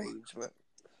they're our real. age, man.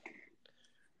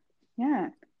 Yeah.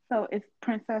 So it's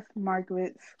Princess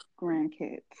Margaret's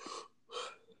grandkids.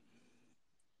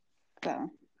 So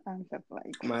I'm just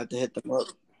like, I'm gonna have to hit them up.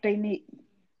 they need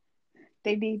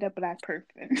they need a black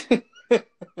person.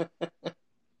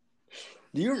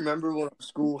 Do you remember when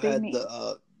school They had need.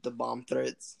 the bomb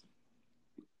threats?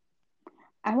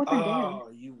 I wasn't there, Oh,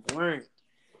 you weren't.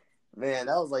 Man,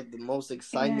 that was like the most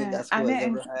excitement and that school has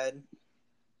ever had.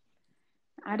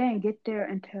 I didn't get there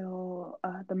until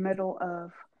the middle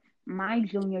of my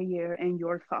junior year and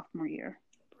your sophomore year.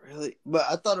 Really? But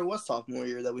I thought it was sophomore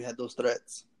year that we had those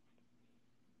threats.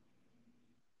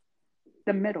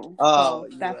 The middle. Oh,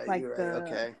 So that's like you're right.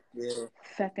 the Okay. Yeah.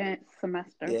 second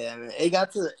semester, Yeah, man. It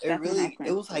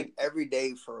was like semester. every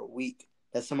day for a week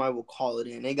that somebody would call it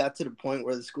in. It got to the point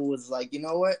where the school was like, you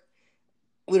know what?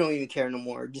 We don't even care no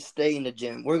more. Just stay in the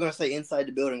gym. We're gonna stay inside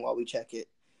the building while we check it.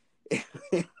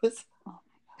 It was,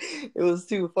 it was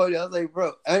too funny. I was like,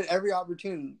 bro, every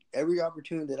opportunity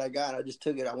that I got, I just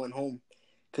took it. I went home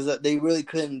because they really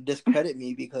couldn't discredit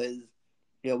me because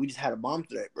we just had a bomb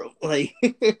threat, bro. Like,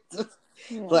 but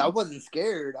I Yeah. wasn't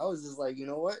scared. I was just like, you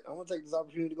know what? I'm gonna take this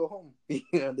opportunity to go home.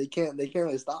 They can't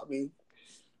really stop me.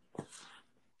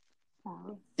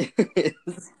 Wow.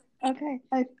 Okay,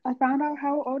 I found out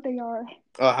how old they are.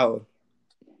 Oh, how?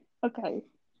 Okay,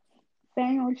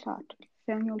 Samuel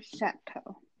Chateau,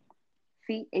 Chatto.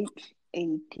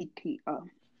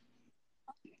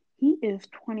 He is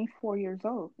 24 years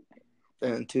old,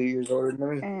 And 2 years older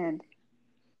than me. and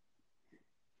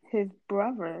his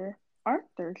brother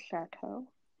Arthur Chateau.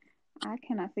 I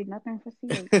cannot say nothing for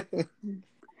CH.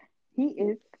 He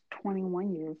is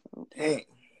 21 years old. Dang.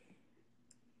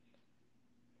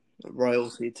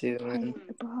 Royalty too, man.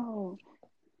 Bro,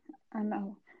 I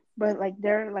know. But like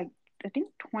they're like I think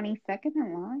 22nd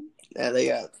in line. Yeah, they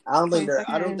got. I don't think they're. 22nd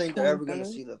I don't and think they're ever gonna 23rd.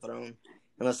 see the throne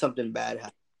unless something bad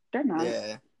happens. They're not.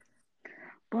 Yeah.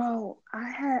 Bro, I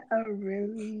had a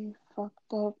really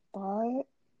fucked up thought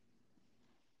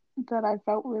that I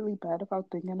felt really bad about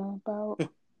thinking about.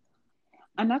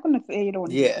 I'm not gonna say it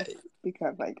on Yeah. here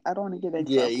because like I don't want to get in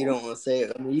Yeah. You trouble. don't want to say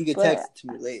it. I mean, you can But text it to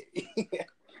me later.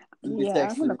 You can yeah, I'm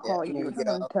text gonna me. Yeah, call you when we and I'm get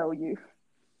gonna off. tell you.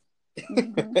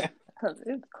 Cause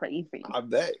it's crazy. I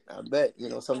bet. You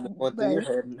know something going through your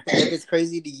But head. If it's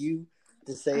crazy to you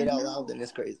to say I it out loud, know. then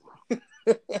it's crazy.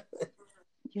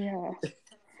 Yeah.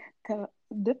 Cause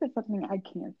this is something I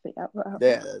can't say out loud.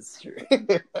 Yeah, that's true.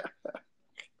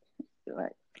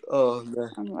 Like Oh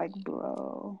man. I'm like,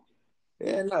 bro,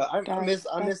 Yeah, no, I that's miss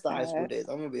the high school bad. days.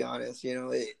 I'm gonna be honest. I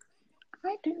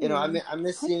I do.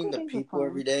 miss High seeing school the days are people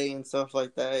every fun. day and stuff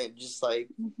like that, and just like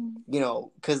Hmm.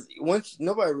 because once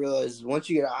nobody realizes once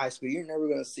you get out of high school, you're never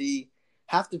gonna see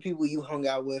half the people you hung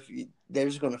out with. They're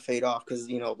just gonna fade off because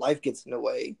life gets in the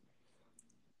way,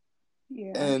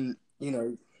 Yeah. and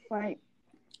Like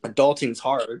adulting's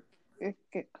hard. it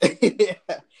get crazy.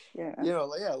 Yeah,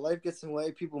 Yeah. life gets in the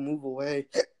way. People move away.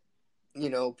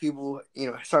 People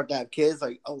start to have kids.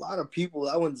 Like a lot of people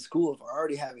I went to school with are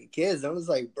already having kids. I was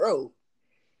like, bro,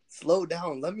 slow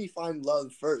down. Let me find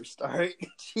love first. All right,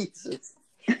 Jesus.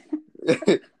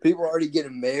 People already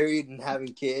getting married and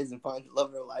having kids and finding love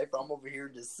in their life. I'm over here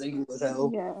just single as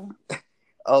hell. Yeah.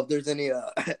 Oh, if there's any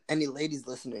any ladies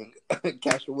listening,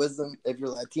 Castro Wisdom, if you're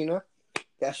Latina,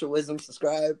 Castro Wisdom,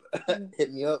 subscribe,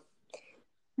 hit me up.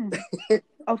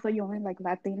 Oh, so you only like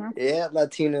Latina? Yeah,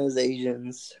 Latinos,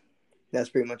 Asians. That's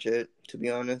pretty much it, to be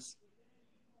honest.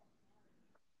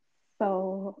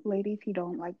 So, ladies, he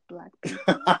don't like black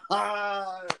people.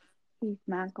 He's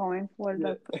not going for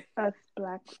us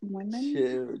black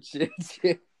women. Chill.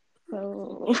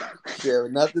 So, Chill.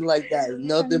 Nothing like that. I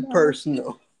Nothing know.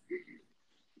 personal.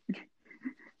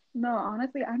 No,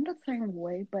 honestly, I'm the same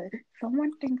way. But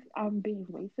someone thinks I'm being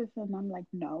racist, and I'm like,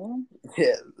 no.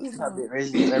 Yeah, it's not being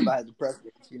racist. Everybody has a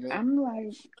preference. I'm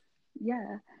like,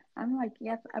 yeah. I'm like,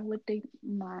 yes, I would date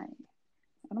my.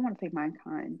 I don't want to say my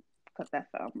kind because that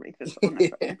sounds racist on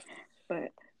its own.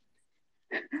 But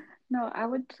no, I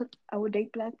would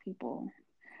date black people.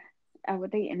 I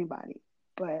would date anybody,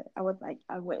 but I was like,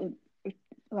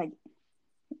 like,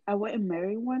 I wouldn't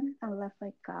marry one unless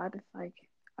like God is like,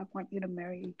 I want you to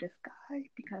marry this guy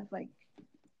because like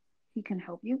he can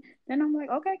help you. Then I'm like,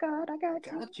 okay, God, I got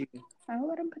you. Got you. I'll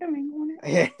let him put a ring on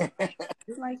it. Yeah.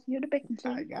 Like you're the big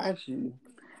I thing. got you.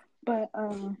 But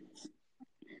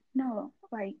no,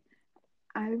 like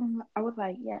I was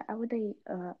like, yeah, I would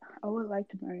like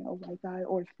to marry a white guy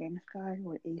or a Spanish guy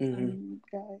or Asian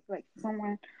guy, like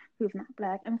someone who's not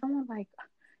black. And someone like,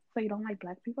 so you don't like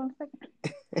black people? I was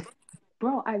like,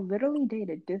 bro, I literally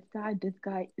dated this guy, this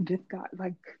guy, this guy.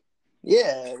 Like,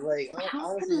 Yeah, like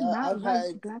how can honestly, I not I've like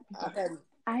had, black people? I've had,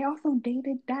 I also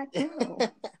dated that girl.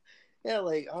 yeah,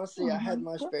 like honestly, I I'm had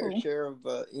like, my fair bro. share of,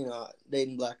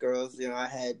 dating black girls. I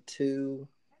had two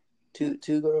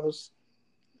girls.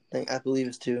 I believe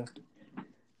it's two.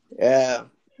 Yeah.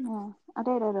 Yeah, I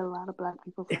dated a lot of black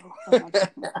people, so I'm like, I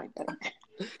can't say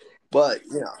that. But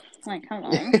Like, come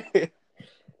on.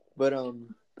 but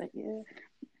But yeah.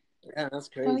 yeah, that's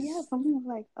So crazy. yeah, someone was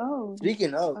like, "Oh,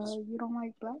 Speaking of, you don't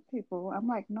like black people?" I'm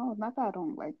like, "No, not that I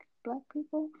don't like black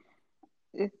people.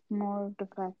 It's more of the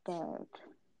fact that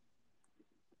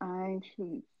I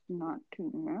choose not to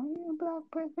marry a black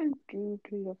person due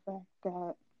to the fact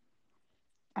that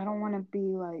I don't want to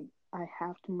be like I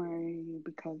have to marry you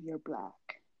because you're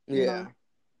black, you yeah, know."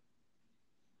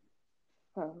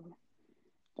 So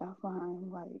that's why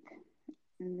I'm like,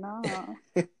 nah,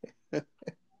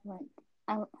 like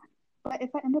I. But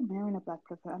if I end up marrying a black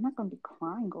person, I'm not gonna be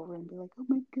crying over it and be like, "Oh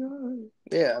my god."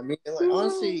 yeah. I mean, like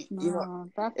honestly, Nah,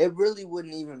 that's it really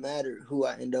wouldn't even matter who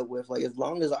I end up with. Like as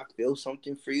long as I feel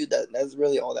something for you, that's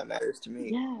really all that matters to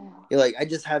me. yeah. Like I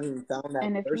just haven't found that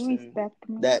And if you person respect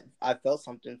me, that I felt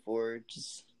something for.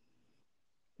 Just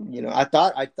mm-hmm. I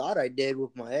thought I did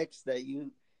with my ex that you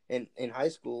in high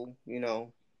school.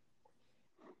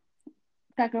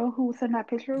 That girl who sent that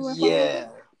picture with Yeah,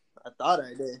 I thought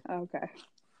I did, okay.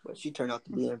 but she turned out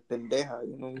to be a pendeja.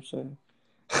 You know what I'm saying?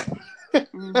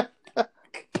 Mm,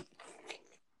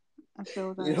 I feel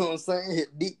You that. know what I'm saying?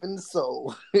 Hit deep in the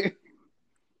soul.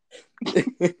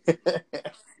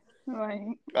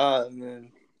 Right.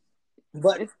 Man.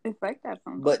 But It's like that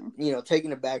sometimes.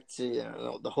 taking it back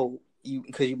to the whole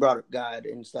because you brought up God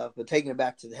and stuff, but taking it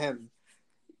back to him,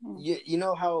 you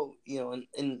know how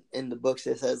in the books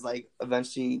it says like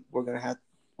eventually we're gonna have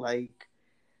like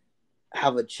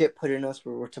have a chip put in us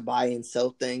where we're to buy and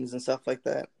sell things and stuff like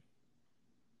that.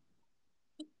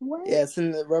 What? Yeah, it's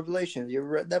in the Revelations. You ever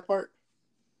read that part?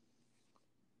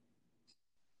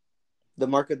 The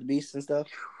mark of the beast and stuff.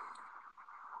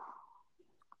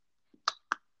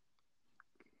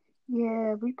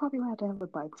 Yeah, we probably had to have a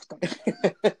Bible study.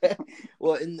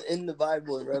 Well, in the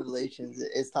Bible in Revelations,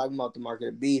 it's talking about the mark of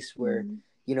the beast, where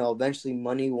eventually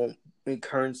money won't be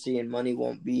currency and money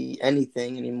won't be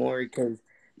anything anymore because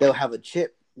they'll have a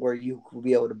chip where you will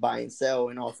be able to buy and sell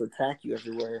and also track you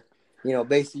everywhere.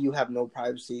 Basically you have no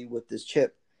privacy with this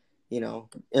chip.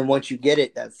 And once you get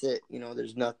it, that's it.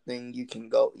 There's nothing you can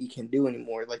do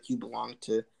anymore. Like you belong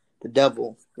to the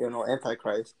devil,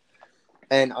 Antichrist.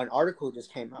 And an article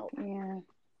just came out. Yeah.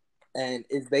 And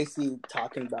it's basically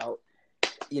talking about,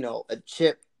 a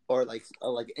chip or like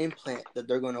an implant that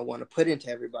they're going to want to put into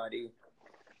everybody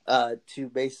to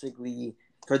basically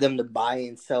for them to buy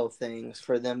and sell things,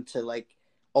 for them to like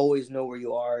always know where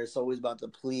you are. It's always about the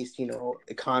police,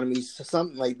 economies,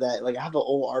 something like that. Like I have an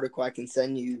old article I can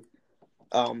send you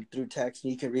through text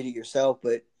and you can read it yourself,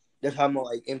 but they're talking about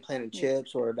like implanted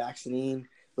chips or a vaccine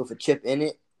with a chip in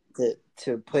it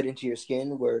to put into your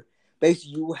skin where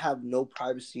basically you will have no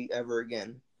privacy ever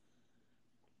again.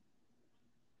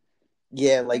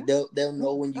 Yeah, like they'll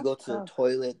know when you go to the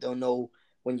toilet, they'll know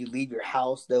when you leave your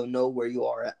house, they'll know where you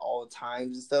are at all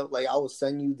times and stuff. Like I will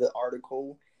send you the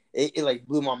article. It like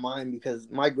blew my mind because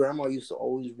my grandma used to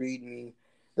always read me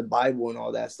the Bible and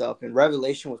all that stuff. And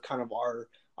Revelation was kind of our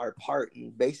part,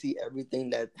 and basically everything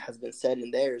that has been said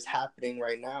in there is happening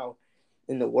right now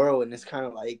in the world, and it's kind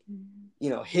of like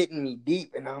hitting me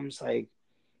deep. And I'm like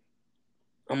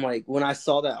when I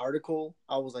saw that article,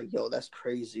 I was like, yo, that's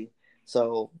crazy.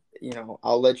 So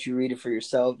I'll let you read it for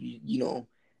yourself.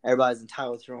 Everybody's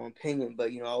entitled to their own opinion,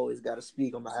 but I always got to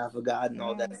speak on behalf of God and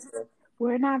all that stuff.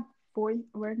 We're not forcing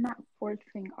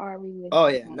our religion. Oh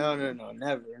yeah, no,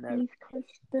 never. He's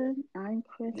Christian, I'm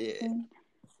Christian. Yeah.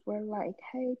 We're like,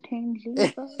 hey, Team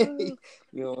Jesus. You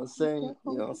know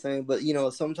what I'm saying? But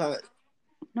sometimes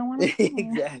no one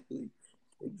exactly.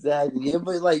 Yeah,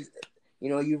 but like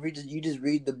you just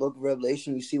read the book of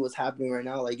Revelation, you see what's happening right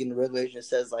now. Like in the Revelation, it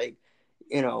says like,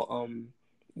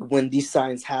 when these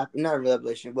signs happen, not in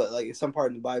Revelation, but like in some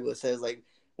part in the Bible, it says like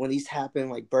when these happen,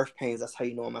 like birth pains, that's how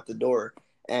you know I'm at the door.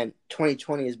 And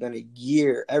 2020 has been a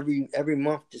year. Every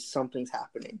month, just something's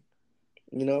happening.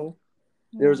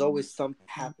 There's always something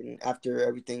happening after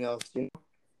everything else.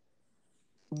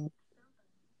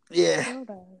 Yeah.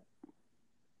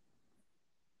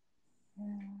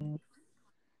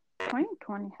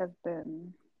 2020 has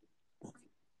been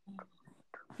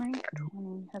a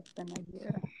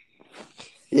year.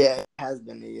 Yeah, it has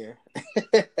been a year.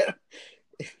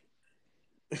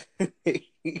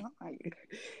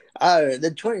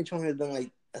 The 2020 has been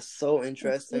like so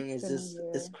interesting.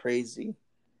 It's crazy.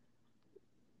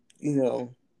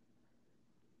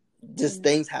 Just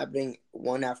things happening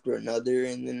one after another,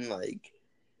 and then like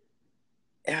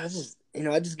I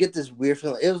just get this weird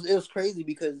feeling. It was crazy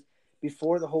because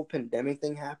before the whole pandemic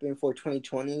thing happened for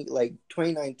 2020, like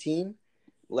 2019,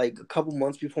 like a couple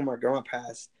months before my grandma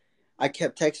passed, I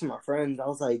kept texting my friends. I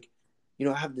was like,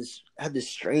 I have this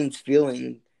strange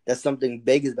feeling that something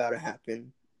big is about to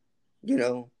happen,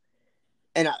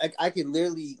 and I could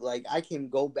literally like I can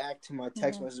go back to my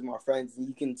text messages with my friends and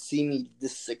you can see me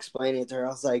just explaining it to her. I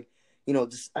was like,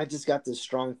 I just got this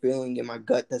strong feeling in my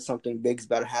gut that something big is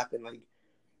about to happen. Like,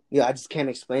 I just can't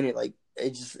explain it. Like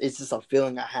it's just a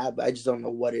feeling I have, but I just don't know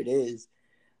what it is.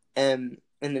 And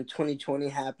then 2020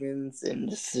 happens, and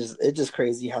it's just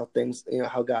crazy how things,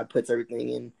 how God puts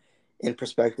everything in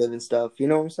perspective and stuff. You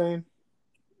know what I'm saying?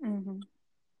 Mm-hmm.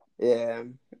 Yeah.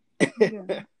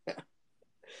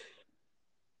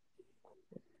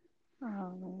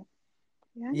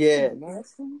 Yeah.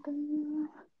 Nice.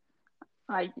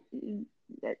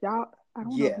 Y'all, I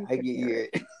don't know if you could hear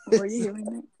it. Were you hearing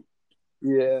it?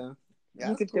 Yeah.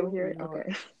 You can still hear it?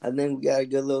 Okay. I think we got a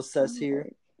good little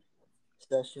session.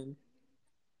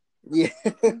 Yeah.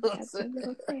 That's a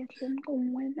little session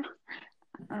going.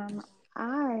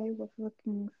 I was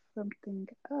looking something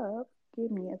up.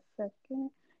 Give me a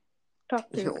second. Talk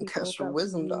to people. Castro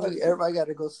Wisdom, dog. Everybody got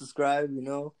to go subscribe.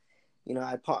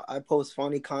 I post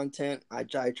funny content. I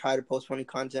try to post funny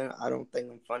content. I don't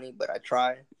think I'm funny, but I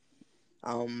try.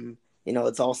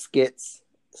 It's all skits.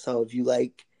 So if you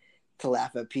like to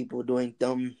laugh at people doing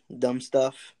dumb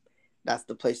stuff, that's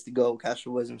the place to go.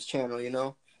 Castro Wisdom's channel.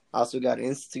 I also got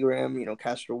Instagram.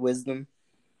 Castro Wisdom.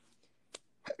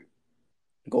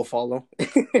 Go follow.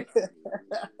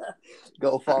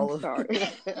 Go I'm follow. sorry.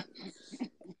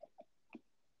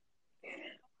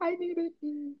 I needed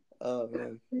you. Oh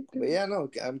man, but yeah, no,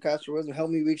 I'm Castro Wisdom. Help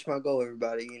me reach my goal,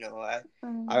 everybody. You know, I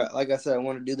like I said, I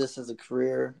want to do this as a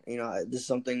career. You know, this is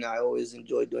something I always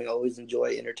enjoy doing. I always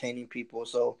enjoy entertaining people.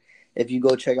 So if you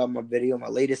go check out my video, my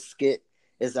latest skit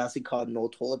is actually called "No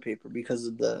Toilet Paper" because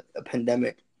of the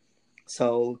pandemic.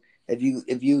 So if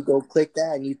you go click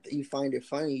that and you find it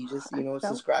funny, you just I felt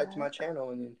subscribe to my that. channel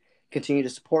and then continue to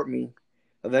support me.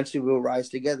 Eventually, we'll rise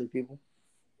together, people.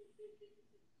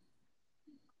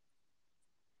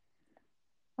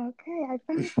 Okay, I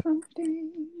found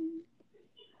something.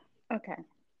 Okay,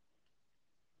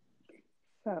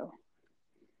 so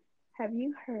have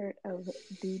you heard of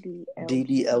DDLG?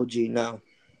 DDLG now.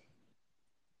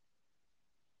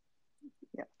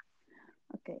 Yeah.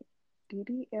 Okay.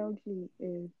 DDLG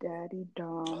is Daddy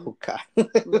Dom's Oh God,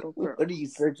 little what girl. are you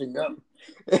searching up?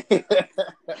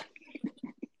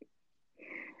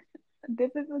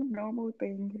 This is a normal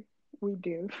thing we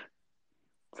do,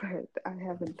 but I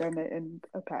haven't done it in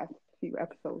the past few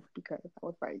episodes because I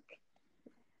was like,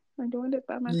 I'm doing it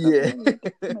by myself Yeah, and I need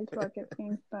to make sure I get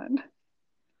things done.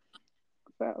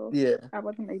 So yeah. I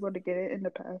wasn't able to get it in the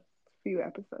past few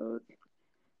episodes.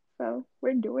 So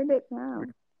we're doing it now.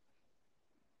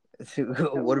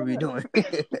 What are we So doing?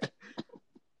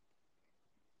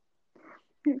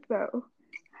 yeah. So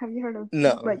have you heard of,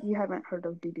 No. like, you haven't heard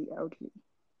of DDLG?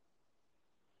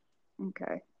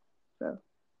 Okay. So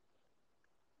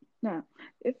now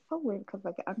it's so weird because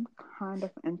like I'm kind of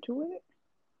into it,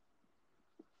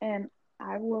 and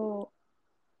I will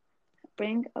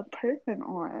bring a person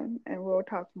on, and we'll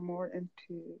talk more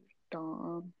into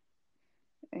Dom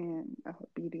and Yeah.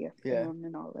 BDSM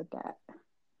and all of that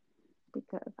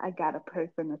because I got a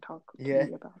person to talk to Yeah.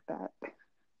 me about that.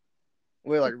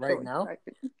 Wait, like It's so right now?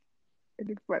 exciting. It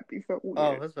is might be so Oh, I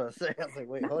weird. was about to say. I was like,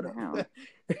 wait, Not hold now.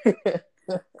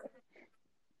 up.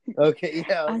 Okay,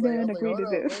 yeah. I I didn't was like, agree hold to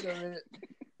up, this. wait a minute.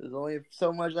 There's only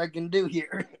so much I can do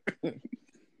here.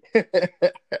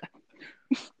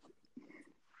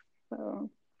 So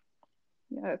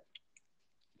yes,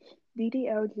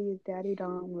 DDLG is Daddy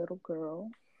Dom little girl.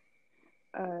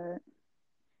 Uh,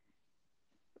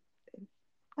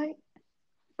 like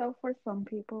so for some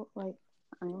people, like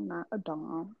I am not a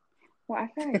Dom. Well, I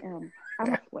say I am.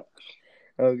 I'm a switch.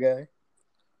 Okay.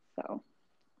 So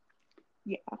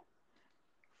yeah.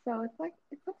 So it's like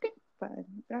it's something fun,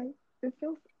 right? It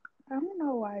feels. I don't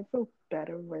know why it feels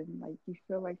better when like you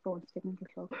feel like someone's taking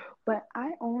control. But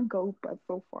I only go but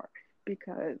so far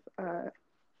because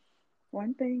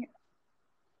one thing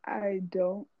I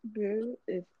don't do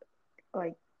is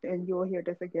like, and you'll hear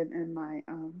this again in my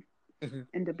Hmm.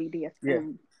 in the Yeah.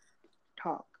 BDSM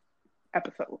talk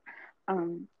episode.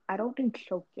 I don't do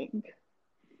choking,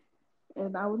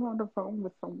 and I was on the phone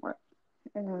with someone,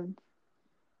 and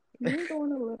we were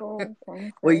doing a little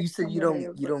phone Wait, sex, you said and you then they don't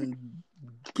was you like, don't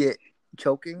get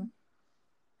choking?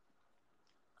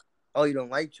 Oh, you don't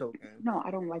like choking. "No, I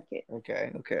don't like it.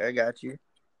 Okay, okay, I got you.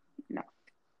 No,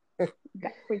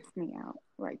 that freaks me out.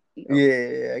 Like, yo,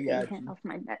 Yeah, I get your got hand you. off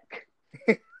my neck.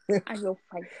 I will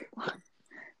fight you."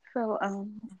 So,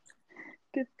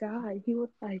 this guy, he was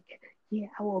like, "Yeah,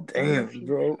 I will burn Damn, you,"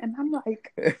 bro. and I'm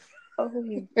like, "Oh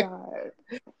God,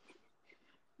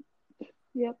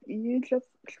 yep, you just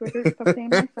triggered something in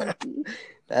my psyche."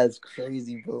 That's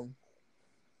crazy, bro.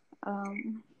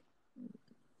 Um,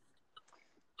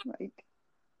 like,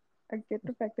 I get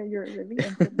the fact that you're really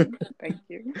into me. Thank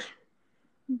you.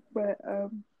 But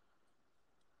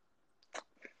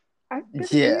I've been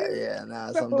Yeah, here. yeah. Nah,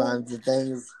 So sometimes the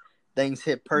things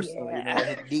hit personal. You know, yeah, it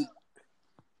hit deep.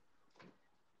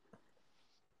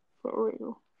 for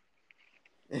real.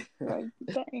 Like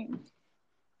dang,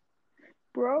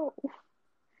 bro.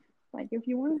 Like if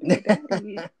you want to be a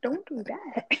daddy, don't do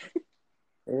that.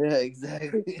 Yeah,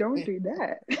 exactly. Don't do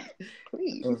that,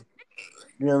 please,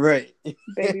 You're right.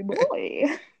 baby boy.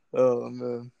 Oh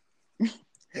man.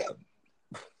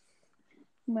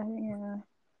 But yeah.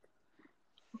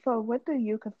 So what do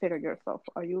you consider yourself?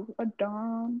 Are you a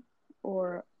dom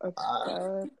or a Uh,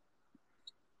 sub?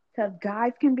 Because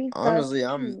guys can be subs honestly,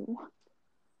 too.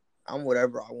 I'm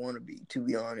whatever I want to be. To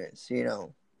be honest, you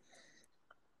know.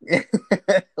 I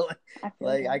feel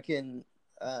Like I that. can.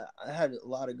 I had a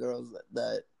lot of girls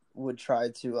that would try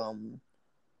to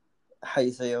how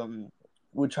you say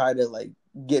would try to like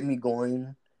get me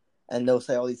going, and they'll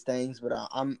say all these things, but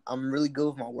I'm really good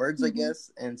with my words, I Hmm.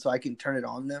 guess, and so I can turn it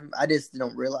on them. I just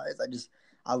don't realize.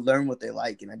 I learn what they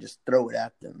like, and I just throw it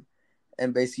at them,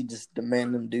 and basically just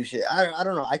demand them do shit. I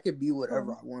don't know. I could be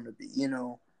whatever So I want to be, you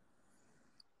know.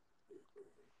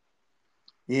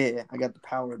 Yeah, I got the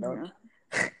power, dog.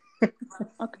 yeah.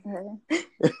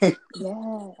 Okay.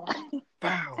 Yeah.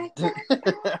 Wow.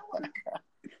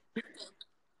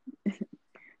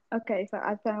 Okay, so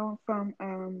I found from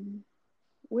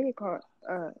what do you call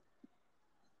it?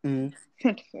 Mm.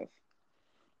 Synthesis.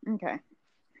 Okay.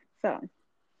 So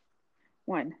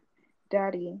 1.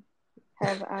 Daddy,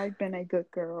 have I been a good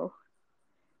girl?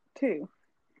 2.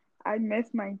 I miss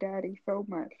my daddy so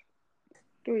much.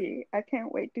 3. I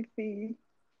can't wait to see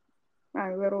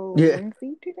my little Yeah.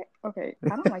 Lindsay today. Okay,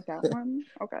 I don't like that one.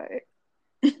 Okay.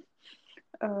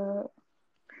 Uh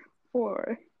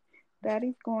 4.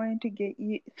 Daddy's going to get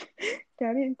you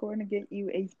Daddy's going to get you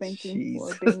a spanking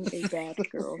for Jeez. being a bad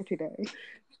girl today.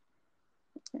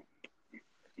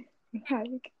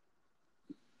 Like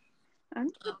I'm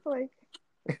just like,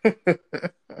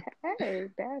 hey,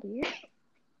 Daddy.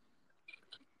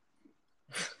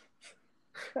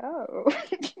 So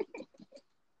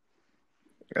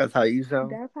That's how you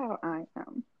sound? that's how I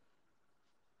am.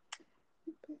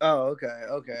 Oh, okay,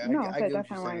 okay. No, I but get that's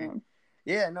what you're how I saying. am.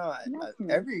 Yeah, no, That's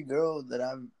me. every girl that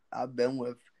I've been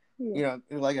with, Yeah.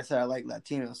 like I said, I like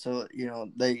Latinos, so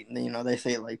they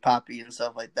say like poppy and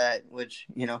stuff like that, which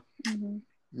Mm-hmm.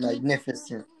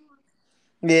 magnificent.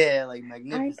 Yeah, like I'm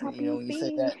magnificent. Papi When you say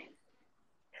C. that.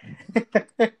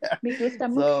 Me gusta so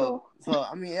mucho. so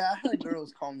I mean, yeah, I heard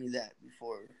girls call me that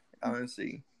before.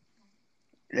 Honestly,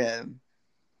 yeah.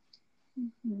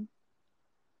 Mm-hmm.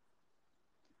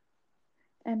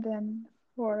 And then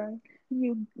for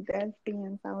you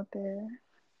lesbians out there,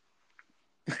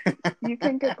 you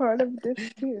can get part of this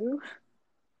too,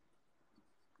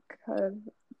 because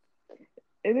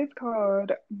it is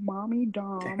called Mommy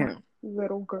Dom Damn.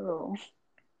 Little Girl.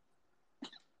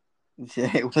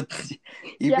 Yeah, you be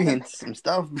Yes. into some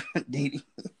stuff, Dee Dee.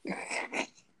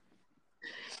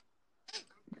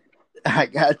 I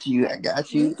got you. I Hey,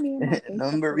 got you. leave me and my gay None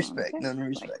stuff but alone, respect. okay? None but Like,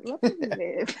 respect. let me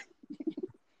live.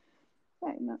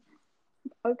 Like, no.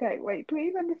 Okay, wait,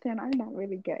 please understand, I'm not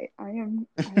really gay. I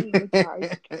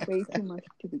realized way too much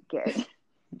to be gay.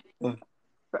 So,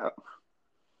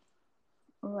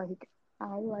 like,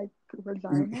 I like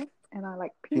vagina and I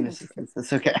like Penis. penises.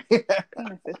 That's okay.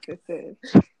 Penises, this is.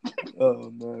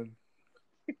 Oh man.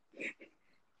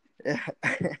 Yeah.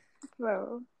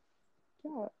 So,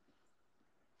 yeah,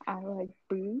 I like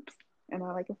boobs and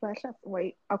I like a flat chest.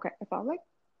 Wait, okay, if I like,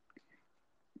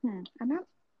 I'm not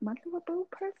much of a boob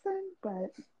person,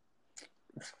 but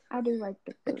I do like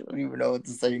the I boob. don't even know what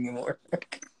to say anymore.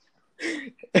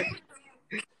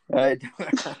 I,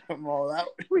 I'm all out.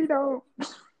 We don't.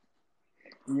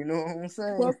 You know what I'm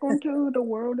saying? Welcome to the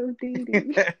world of Dee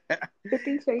Dee.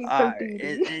 50 Shades of Alright, Dee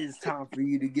it Dee. is time for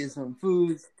you to get some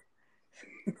food.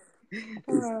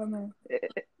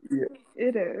 Yeah.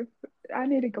 It is. I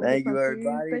need to go get Thank you, some food.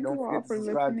 everybody. Thank Don't you all forget to for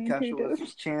subscribe to listening to Castro this.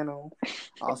 Wisdom's channel.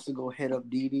 Also, go hit up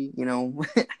DeeDee,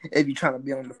 if you're trying to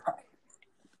be on the pod.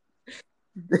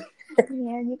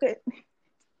 Yeah,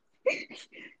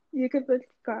 you could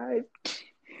subscribe.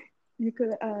 You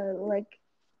could like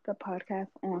the podcast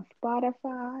on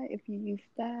Spotify if you use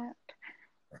that.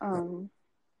 Um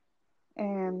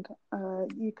and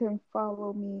you can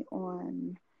follow me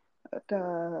on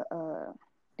the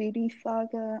DeeDee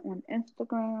Saga on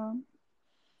Instagram.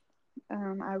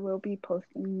 I will be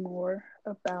posting more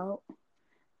about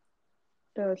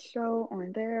the show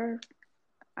on there.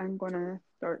 I'm gonna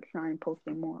start trying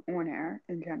posting more on air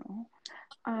in general.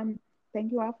 Um,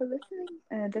 thank you all for listening,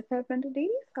 and this has been the DeeDee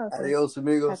Saga. Adios, Have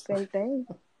amigos. a great day.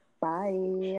 Bye.